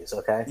chip cookies,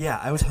 okay? Yeah,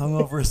 I was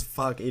hungover as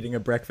fuck eating a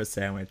breakfast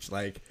sandwich,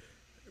 like,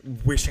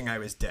 wishing I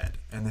was dead,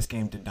 and this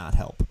game did not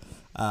help.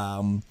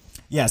 So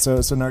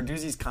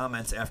Narduzzi's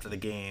comments after the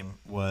game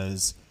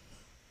was,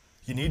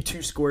 you need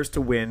 2 scores to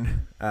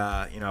win.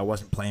 I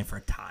wasn't playing for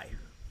a tie.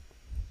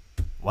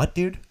 What,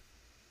 dude?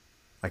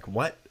 Like,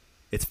 what?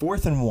 It's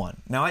 4th and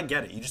 1. Now, I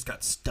get it. You just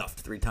got stuffed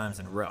 3 times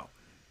in a row,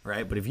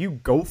 right? But if you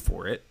go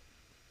for it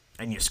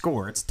and you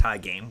score, it's a tie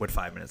game with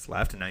 5 minutes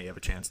left, and now you have a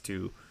chance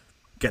to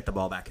get the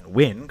ball back and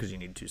win because you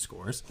need 2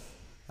 scores.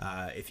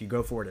 If you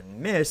go for it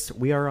and miss,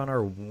 we are on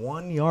our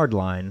 1-yard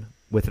line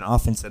with an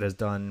offense that has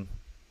done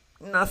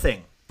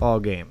nothing all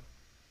game.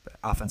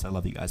 Offense, I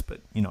love you guys, but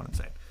you know what I'm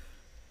saying.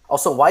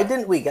 Also, why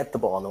didn't we get the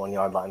ball on the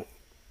 1-yard line?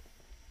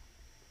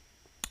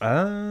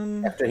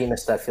 After he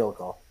missed that field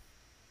goal.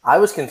 I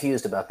was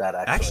confused about that,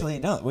 actually. Actually,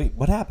 no. Wait,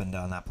 what happened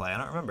on that play? I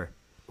don't remember.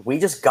 We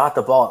just got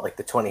the ball at, like,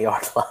 the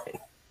 20-yard line.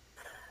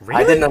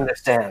 Really? I didn't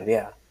understand,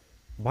 yeah.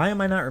 Why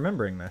am I not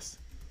remembering this?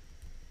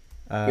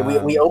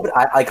 We opened...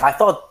 I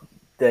thought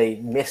they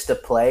missed a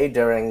play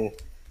during,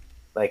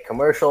 like,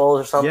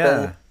 commercials or something.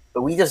 Yeah.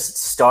 But we just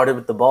started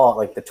with the ball at,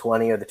 like, the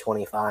 20 or the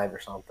 25 or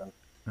something.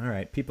 All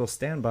right, people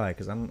stand by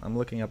because I'm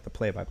looking up the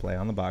play-by-play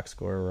on the box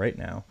score right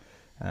now.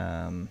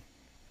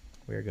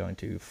 We're going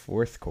to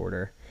 4th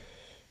quarter.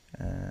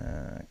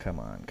 Come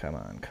on.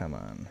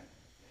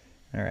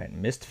 All right,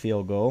 missed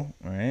field goal.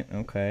 All right,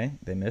 okay.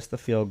 They missed the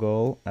field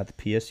goal at the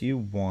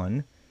PSU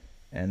 1,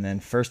 and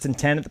then 1st and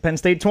 10 at the Penn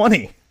State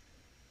 20.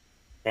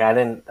 Yeah, I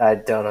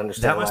don't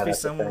understand. That must be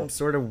some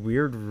sort of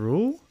weird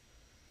rule?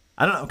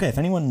 I don't know. Okay, if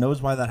anyone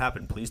knows why that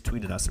happened, please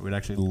tweet at us. We'd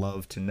actually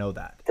love to know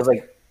that. Because,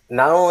 like,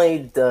 not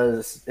only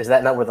is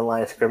that not where the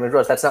line of scrimmage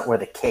was, that's not where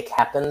the kick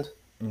happened.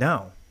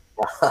 No.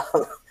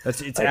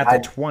 It's like, at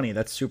the 20.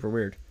 That's super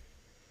weird.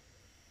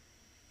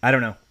 I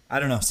don't know.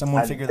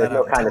 Someone figure that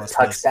out. There's no kind of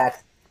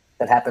touchback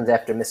that happens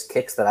after missed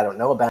kicks that I don't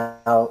know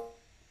about.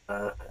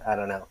 I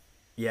don't know.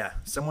 Yeah,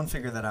 someone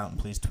figure that out and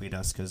please tweet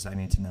us because I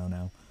need to know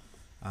now.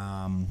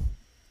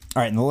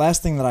 All right, and the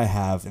last thing that I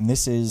have, and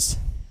this is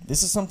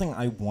something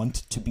I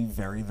want to be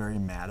very, very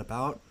mad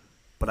about,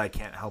 but I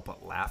can't help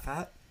but laugh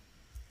at.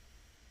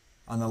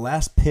 On the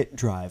last Pitt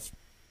drive,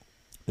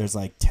 there's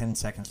like 10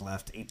 seconds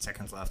left, 8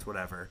 seconds left,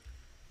 whatever.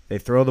 They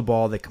throw the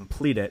ball, they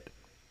complete it,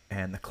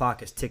 and the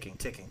clock is ticking.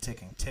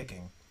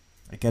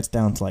 It gets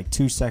down to like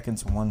 2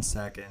 seconds, 1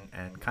 second,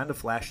 and kind of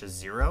flashes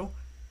 0.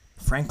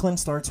 Franklin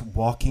starts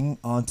walking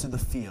onto the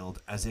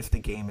field as if the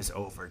game is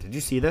over. Did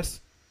you see this?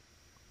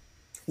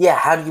 Yeah,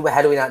 how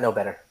do we not know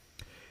better?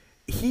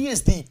 He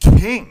is the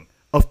king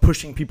of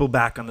pushing people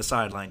back on the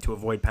sideline to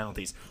avoid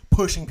penalties.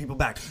 Pushing people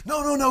back.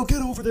 No,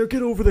 get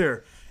over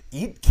there.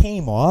 It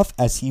came off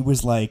as he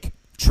was like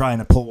trying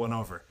to pull one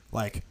over.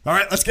 Like, all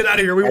right, let's get out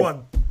of here. We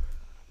won.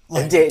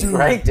 Like, it did, dude,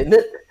 right? Didn't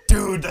it?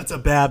 Dude, that's a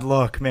bad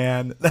look,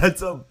 man.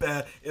 That's a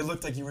bad... It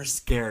looked like you were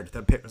scared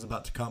that Pitt was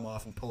about to come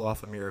off and pull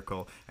off a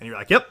miracle. And you're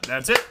like, yep,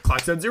 that's it.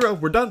 Clock's at 0.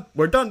 We're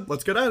done.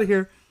 Let's get out of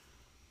here.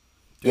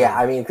 Dude. Yeah,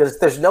 I mean, because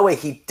there's no way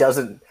he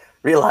doesn't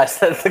realize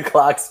that the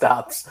clock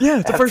stops. Yeah,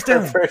 it's a first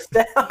down.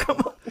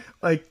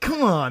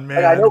 Come on,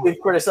 man. Like, I know we've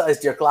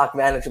criticized your clock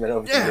management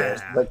over the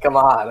years, but come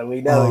on.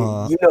 We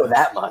know you know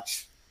that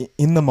much.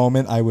 In the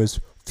moment, I was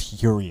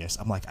furious.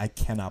 I'm like, I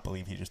cannot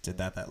believe he just did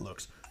that. That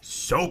looks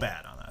so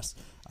bad on us.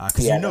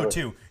 Because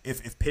too,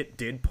 if Pitt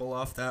did pull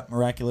off that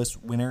miraculous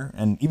winner,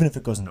 and even if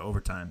it goes into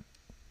overtime,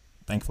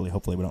 thankfully,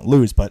 hopefully we don't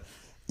lose, but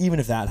even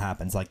if that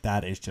happens, like,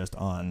 that is just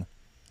on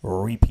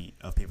repeat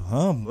of people.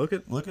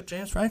 Look at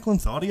James Franklin.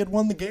 Thought he had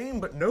won the game,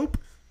 but nope.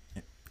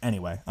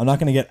 Anyway, I'm not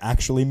going to get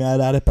actually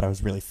mad at it, but I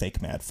was really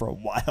fake mad for a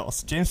while.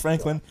 So James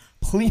Franklin,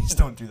 please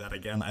don't do that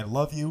again. I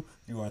love you.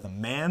 You are the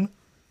man.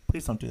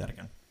 Please don't do that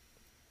again.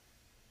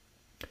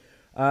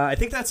 I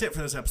think that's it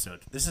for this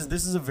episode. This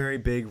is a very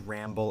big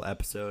ramble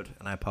episode,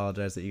 and I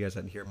apologize that you guys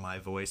had to hear my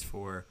voice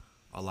for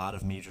a lot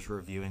of me just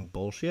reviewing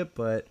bullshit,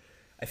 but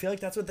I feel like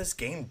that's what this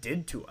game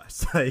did to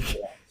us. Like,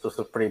 yeah, so it's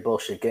a pretty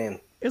bullshit game.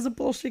 It's a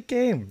bullshit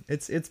game.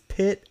 It's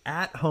Pitt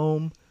at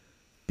home,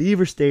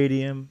 Beaver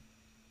Stadium,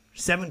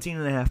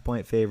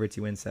 17.5-point favorites.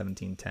 You win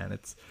 17-10.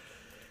 It's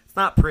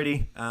not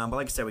pretty, but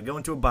like I said, we go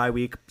into a bye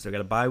week, so we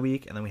got a bye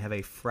week, and then we have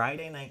a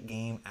Friday night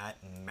game at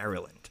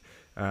Maryland.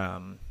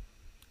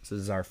 So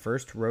this is our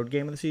first road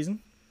game of the season.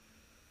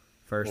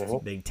 First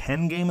Big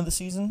Ten game of the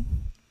season.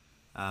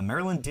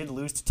 Maryland did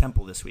lose to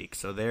Temple this week,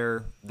 so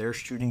their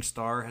shooting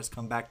star has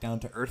come back down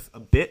to earth a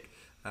bit.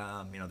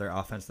 Their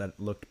offense that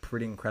looked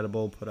pretty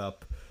incredible put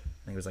up,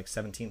 I think it was like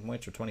 17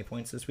 points or 20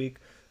 points this week.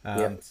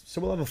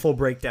 So we'll have a full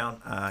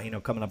breakdown,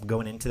 coming up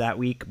going into that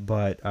week.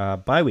 But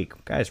bye week,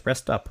 guys,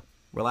 rest up,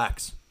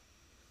 relax,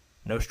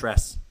 no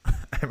stress.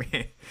 I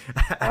mean,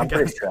 I'm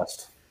pretty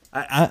stressed.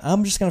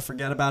 I'm just gonna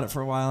forget about it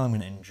for a while. I'm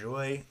gonna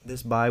enjoy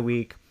this bye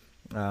week.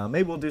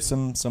 Maybe we'll do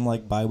some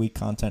like bye week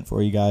content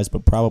for you guys,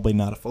 but probably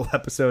not a full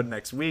episode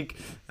next week.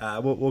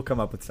 We'll come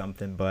up with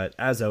something. But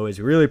as always,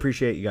 we really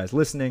appreciate you guys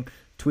listening,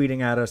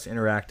 tweeting at us,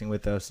 interacting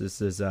with us.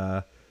 This is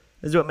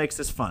what makes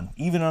this fun,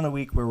 even on a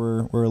week where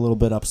we're a little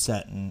bit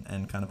upset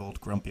and kind of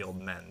grumpy old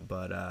men.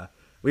 But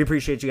we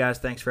appreciate you guys.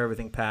 Thanks for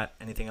everything, Pat.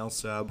 Anything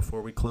else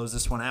before we close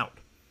this one out?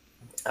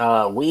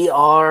 We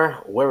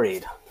are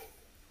worried.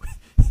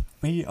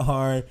 We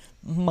are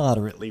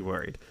moderately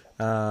worried.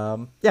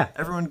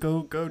 Everyone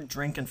go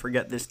drink and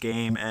forget this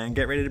game and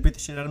get ready to beat the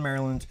shit out of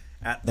Maryland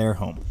at their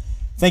home.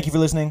 Thank you for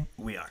listening.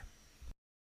 We are.